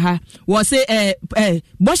biabaha was a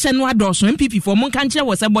Boshan Adorson MPP for Moncancha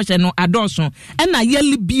was a Boshan Adorson and a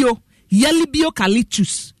yelly bio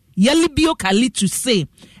calitus say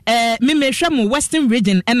me me shamo Western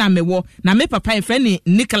region and I'm a war na me papa friend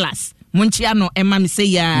Nicholas Monchiano and mammy say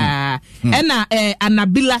ya and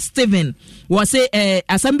Annabella Steven was a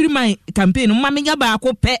assemblyman campaign mammy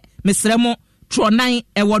yabako pet Miss Remo Tronai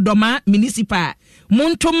Ewadoma municipal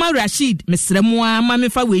Montoma Rashid Mesremwa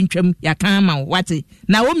mamefa wentwam yakama wate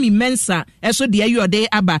Naomi Mensa eso de ayode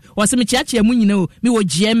aba wose me chiachi mu nyina o me wo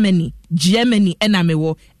Germany ena me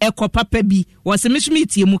wo ekopa pa bi wose me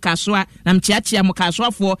smiti mu kasoa na mchiachi mu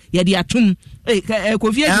kasoafo ye de atum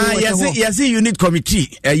Kofi yes unit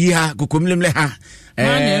committee yi ha kokomlemle ha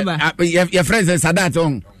your friends Sadat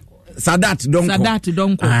on Sadat donko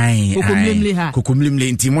kokomlemle ha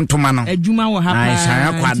kokomlemle nti montoma no adwuma wo ha pa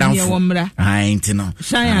shan kwa danfo nti no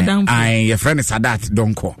shan danfo your friend Sadat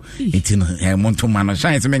donko nti no montoma no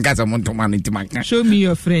shan se menkasa montoma no nti maka show me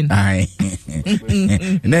your friend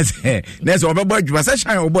nes obebo adwuma se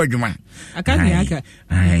shan obebo adwuma aka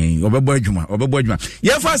obebo adwuma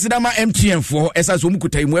ye fa sidama MTN for esa so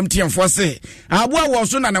mukutai mu MTN for se aboa wo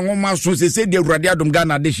so na ne nwoma so se de awurade adom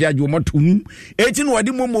Ghana de hia adwo motum eti no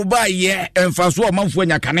wadi mo mobile ye emfaso o manfo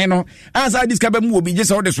nya kane no ansa diska be mu obi je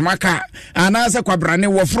se wo de somaka anasa kwabrane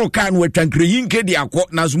wo fro ka no atwankre yinke de akọ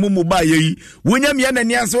na so mo mobile yi wonya me na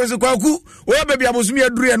ni ase wo se kwaku wo baby abosumi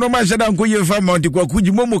aduru ye no ma hye da nko ye fa mount kwaku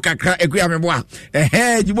jimomo kakra ekuya meboa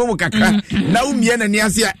jimomo kakra na wo me na ni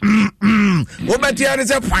ase wo betiare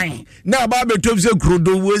se pan na ba betom se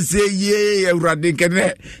krodo wo se ye awurade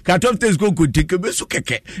kene ka top test ko kotike be so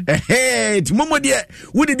keke timomo de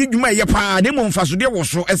wo de dwuma ye pa de mo mfaso de wo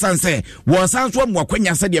so esanse wo sanso mo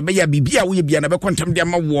akwanya se de be ya bibia wo ye bia na be kontem de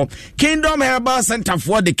ma wo Kingdom Herbal Center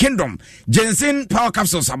for the Kingdom Jensen Power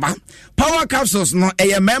Capsules aba Power Capsules no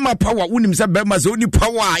mema power unim se bema se uni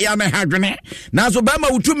power ya na hadwene na so bema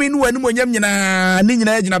utumi nu anu monyam nyina ni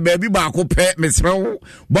nyina agina baabi ba ko pe mesrew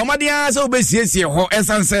bomadia se obesiesie ho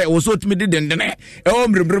esanse wo so tumi de dendene o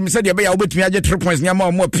mremrem se de be ya obetumi age 3 points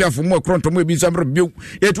nyama mo piafo mo kronto mo bi so mrebio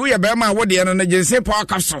etu ye bema wo de no Jensen Power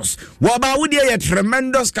Capsules wo ba wo de ye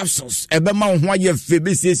tremendous capsules ebema ho aye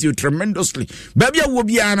febesiesie tremendously baabi a wo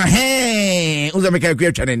bia na uzameka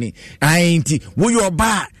kwa twanani ainti wo yo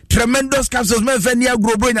ba tremendous capsules me fani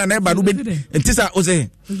agrobo nya na eba no be ntisa o say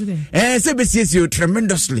say be see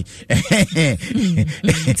tremendously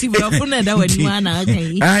ti we ofuna da wani wana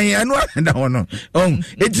okay anu da wono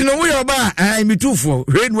etino wo yo ba mitufo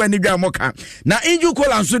renu ani dwa moka na inju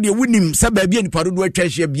kola so de wunim sa ba bia nipa do atwa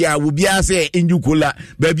hia bia wo bia say inju kola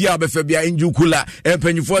ba bia obefa bia inju kola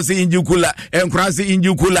empanyfo say inju kola enkra say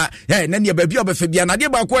inju kola na ne ba bia obefa bia na de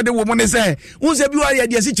ba ko de wo mo ne say unse bi wa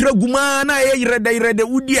de se kire guma na ye yirede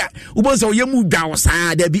udi ubonsa oyemu dawo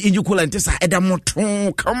saa da bi injukula ntesa eda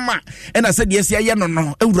moto kama ena se de sia ye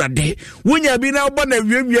no awurade wonya bi na obo na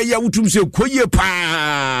wiemwie ya wutum se koye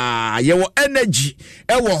pa ye wo energy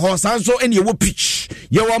e wo ho sanso ene ye wo peach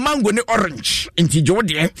ye wo mango ne orange nti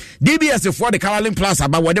jode DBS for the Caroline Plus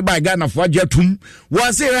aba wo de ba Ghana for atum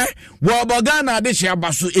wo se wo bo Ghana de hia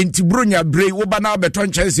baso enti bronya bre wo ba na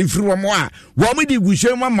beton chance free wo mo a wo mo di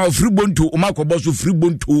guhwe ma free bonto o makobo so free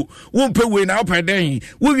bonto wo mpe we na opeden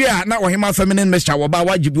wo na ohima feminine mixture wo ba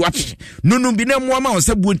wajibi wate nunu bi na mo ma on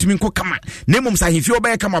se buntimi nko kama na mum sa hefi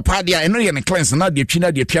oba kama pa dia eno ye ne cleanse na de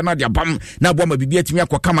twina de twia na de bam na bo ma bibia atimi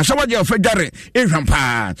akokama shawaje ofadware ehwan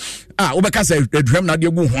pa obeka sa adwam na de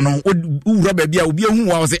gu ho no wura ba bia obi ehu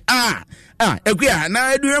wa se ekuya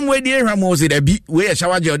na adwam we de ehwan mo se da bi we ye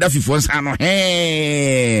shawaje oda fifo nsa no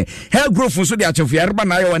hair growth so de achefu yarba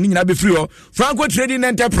na yo ani nyina be free o Franco Trading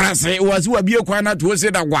Enterprise was wa bi ekwa na to se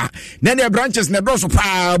da gwa na ne branches na do so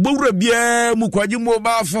pa bowura bia mu kwaje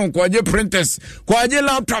mobile phone kwaje printers kwaje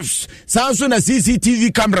laptops sanso na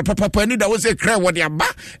CCTV camera papa ni da wo se kra wo de aba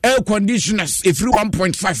air conditioners if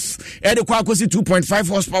 1.5 e de kwa akosi 2.5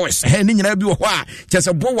 horsepower ni nyina bi wo ho a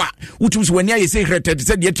chese bowa utum so wani aye se rated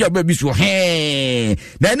se de tia ba bi so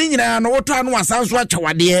na ni nyina no woto anu asanso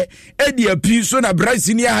achawade edi api so na Bryce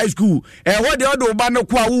Senior High School wode odo ba no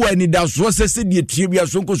kwa wo ani da so sese die tie bia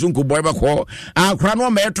sonko boy ba ko akra no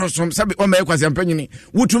ma etosom sabe o ma ekwase ampanyini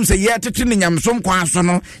wotum se ye tete ne nyamsom kwa so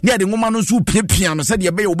no ne ade ngoma no so piapia no se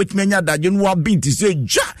de be obetimi anya daje no wa binti se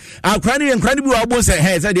ja akra ne bi wa bo se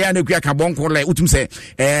he se de ya na kua ka bonko le wotum se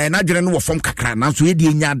na dwene no wo fom kakra na so ye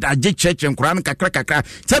de nya daje cheche nkra no kakra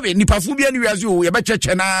sabe nipafu bia ne wiase o ye be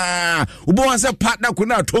cheche na ubo wan se partner ko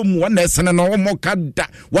na tom wona esene no mo kada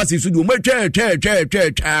wasi so de mo che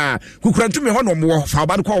kukurantu me ho no mo fa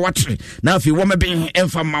ba ko watre na afi wo me ben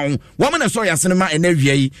emfa ma wo me na so ya sene ma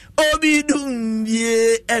enawia yi obi dum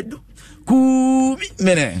ye edu kubi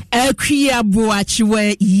mene akria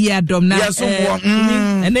boachiwe yi adom na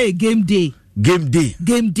na game day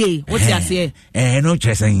what you say no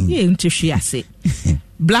chesen ye ntihwe ase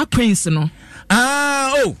Black Prince no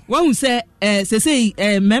won say say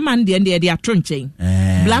meman de ato nchen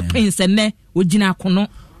Black Prince ne ogina kono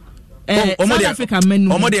South Africa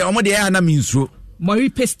menu omo de na minsuo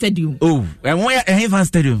Moripe Stadium. And where a Haven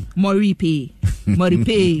Stadium? Moripe.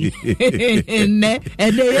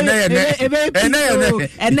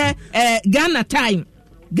 Ghana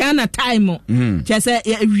time. Just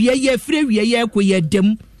a free ko ye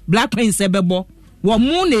dem Black Prince bebo. Wo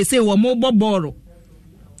mo na say wo mo boboro.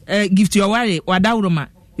 Gift your worry wadawroma.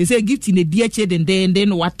 They say gift in the DH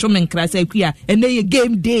then what to men crass queer and then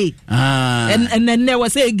game day. And then there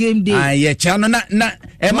was a game day. Yeah, channel na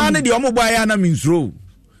a man the omobaya na means row.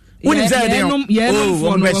 What is that?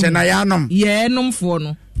 Num for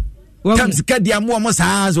no. Comes Kadia Momo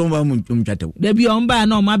Saz on Mumchato. There be on by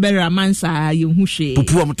no my better man, sir, you who she.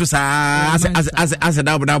 Pupu to sa as a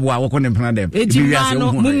double walk on them.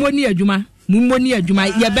 Mumonia Juma. Mumonia Juma,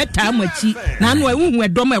 ya better machi. None were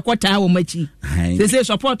dome a quarter hour machi. They say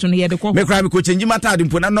support on here the call. Make crime coach and Jimata didn't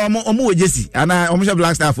put a normal Jesse and I almost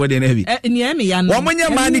black staff for the Navy. Near me, and one your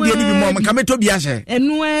money didn't be more come to Biasha.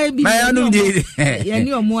 And where be I know did. And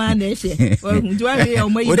you are more than do I hear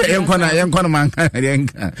young corner man?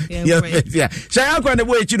 Yeah, Shall I the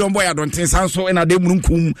way you don't boy? I don't think so. And I didn't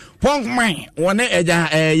come. Pong mine, one edge,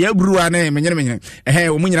 a brew name, and hey,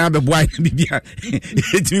 when you have a boy,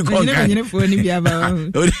 it's you call the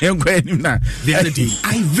other day,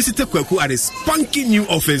 I visited Kweku at his spunky new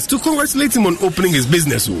office to congratulate him on opening his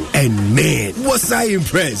business. And man, was I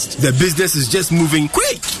impressed. The business is just moving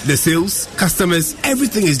quick. The sales, customers,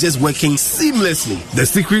 everything is just working seamlessly. The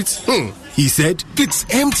secret? He said, it's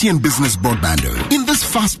MTN Business Broadband. In this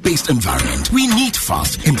fast-paced environment, we need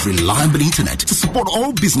fast and reliable internet to support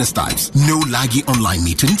all business types. No laggy online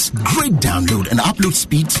meetings, great download and upload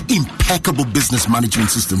speeds, impeccable business management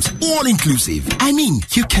systems, all inclusive. I mean,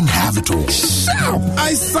 you can have it all.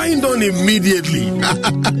 I signed on immediately.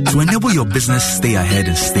 To enable your business stay ahead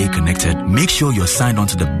and stay connected, make sure you're signed on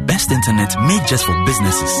to the best internet made just for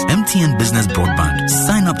businesses. MTN Business Broadband.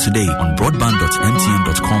 Sign up today on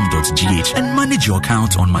broadband.mtn.com.gh and manage your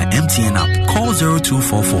account on my MTN app. Call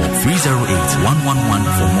 0244 308 111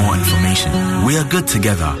 for more information. We are good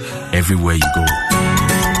together everywhere you go.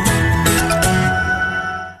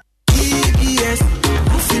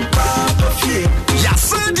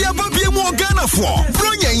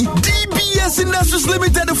 DBS Industries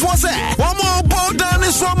Limited for say one more ball down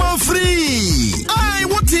is one free. I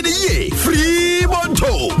want the year free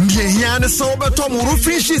monto. Here the sober Tom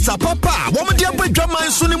roofing sheets a papa. Woman dear boy drama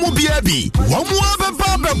and sunimu biabi. One more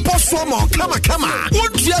baba boss for more come.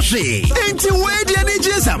 What yashi? Ain't you way the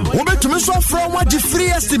NGSM? Woman to miss off from what the free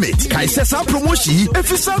estimate. Kai says some promotion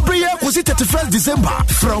if it's a prayer was it 31st December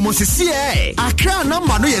from OCCA. Account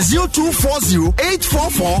number no 0240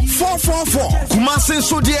 844 444. Kumasi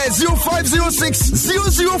so dear 0506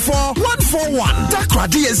 004 141. Dakra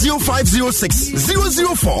dear 0506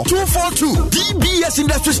 004 242. DBS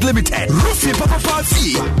Industries Limited. Roofing Papa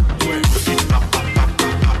Party.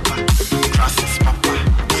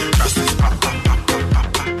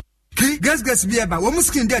 Guess be about one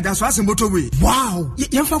skin there that's what's motorway. Wow,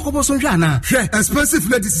 you found couple son jana. Expensive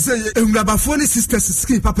ladies say phone sisters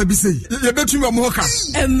skin papa be say. You bet you more can.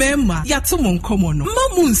 Remember, yatomon common.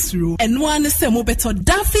 Mamunsru and one say mo better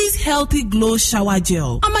Duffy's Healthy Glow Shower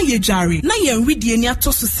Gel. Ama ye jari. Na ye ready eni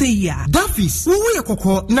ato so say ya. Duffy's. Wo ye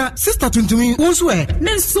kokko na sister tuntumi wonso e.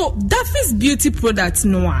 Then so Duffy's beauty products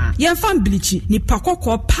noa. Ye fan bleach ni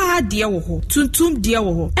pakoko pa de wo ho. Tuntum de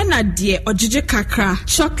wo ho. E na de ojije kakra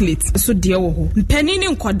chocolate so de wo ho mpanini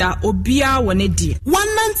nkoda obia wone die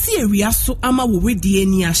wananti area so ama wo wedie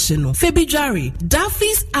ni ahye no febidware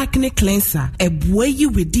Duffy's acne cleanser ebua yi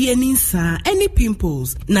wedie ni nsa any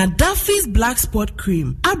pimples na Duffy's black spot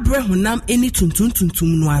cream abrehunam any tuntum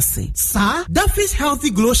no ase sa Duffy's healthy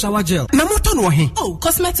glow shower gel na moto no he oh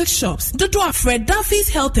cosmetic shops dodo afred Duffy's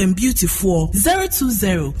health and beauty for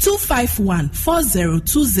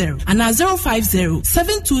 020-251-4020 and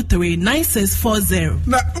 050-723-9640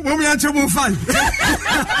 na wo mi anche mo fine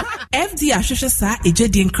FD ahwehwe sa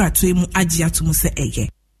ejedi nkrato emu agye atomu se eye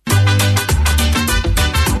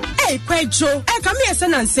Pedro, come here,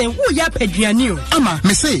 son, and say, who ya Pedriano? Ama,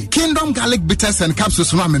 me say, Kingdom Garlic Bitters and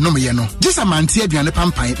Capsules no me no me no. Just a man tea aduane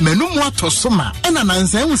pampan, me no mo to soma. E na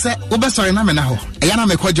nanse hu se, wo be sori na me na ho. E ya na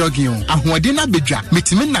me kwa jogging. Ahoɔden na bedwa,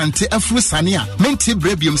 metimi nante afuru sane a, menti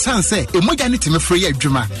brebium sanse, emogya ne timi fro ye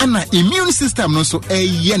adwuma. Ana immune system no so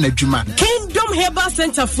eye na adwuma. Kingdom Herbal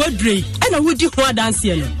Center for Dre. E na wudi ho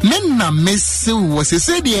adanse no. Me na mese wo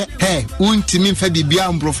sese de, he, untimi mfa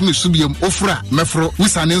bibia mbrofo me subiam ofura, mefro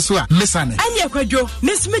wusane nso Missane. Anya kwadwo,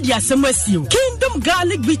 Miss Media Semwasio. Kingdom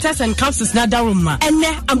Garlic Bitters and Capsules na daruma. Ene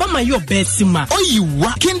ambama yo besima.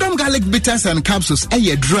 Oyiwa Kingdom Garlic Bitters and Capsules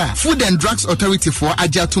eye dra. Food and Drugs Authority for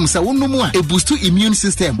ajatum sa wonomu a boost to immune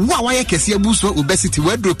system. Wa wa ye kese boost obesity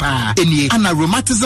wedro pa. Enie ana rheumatism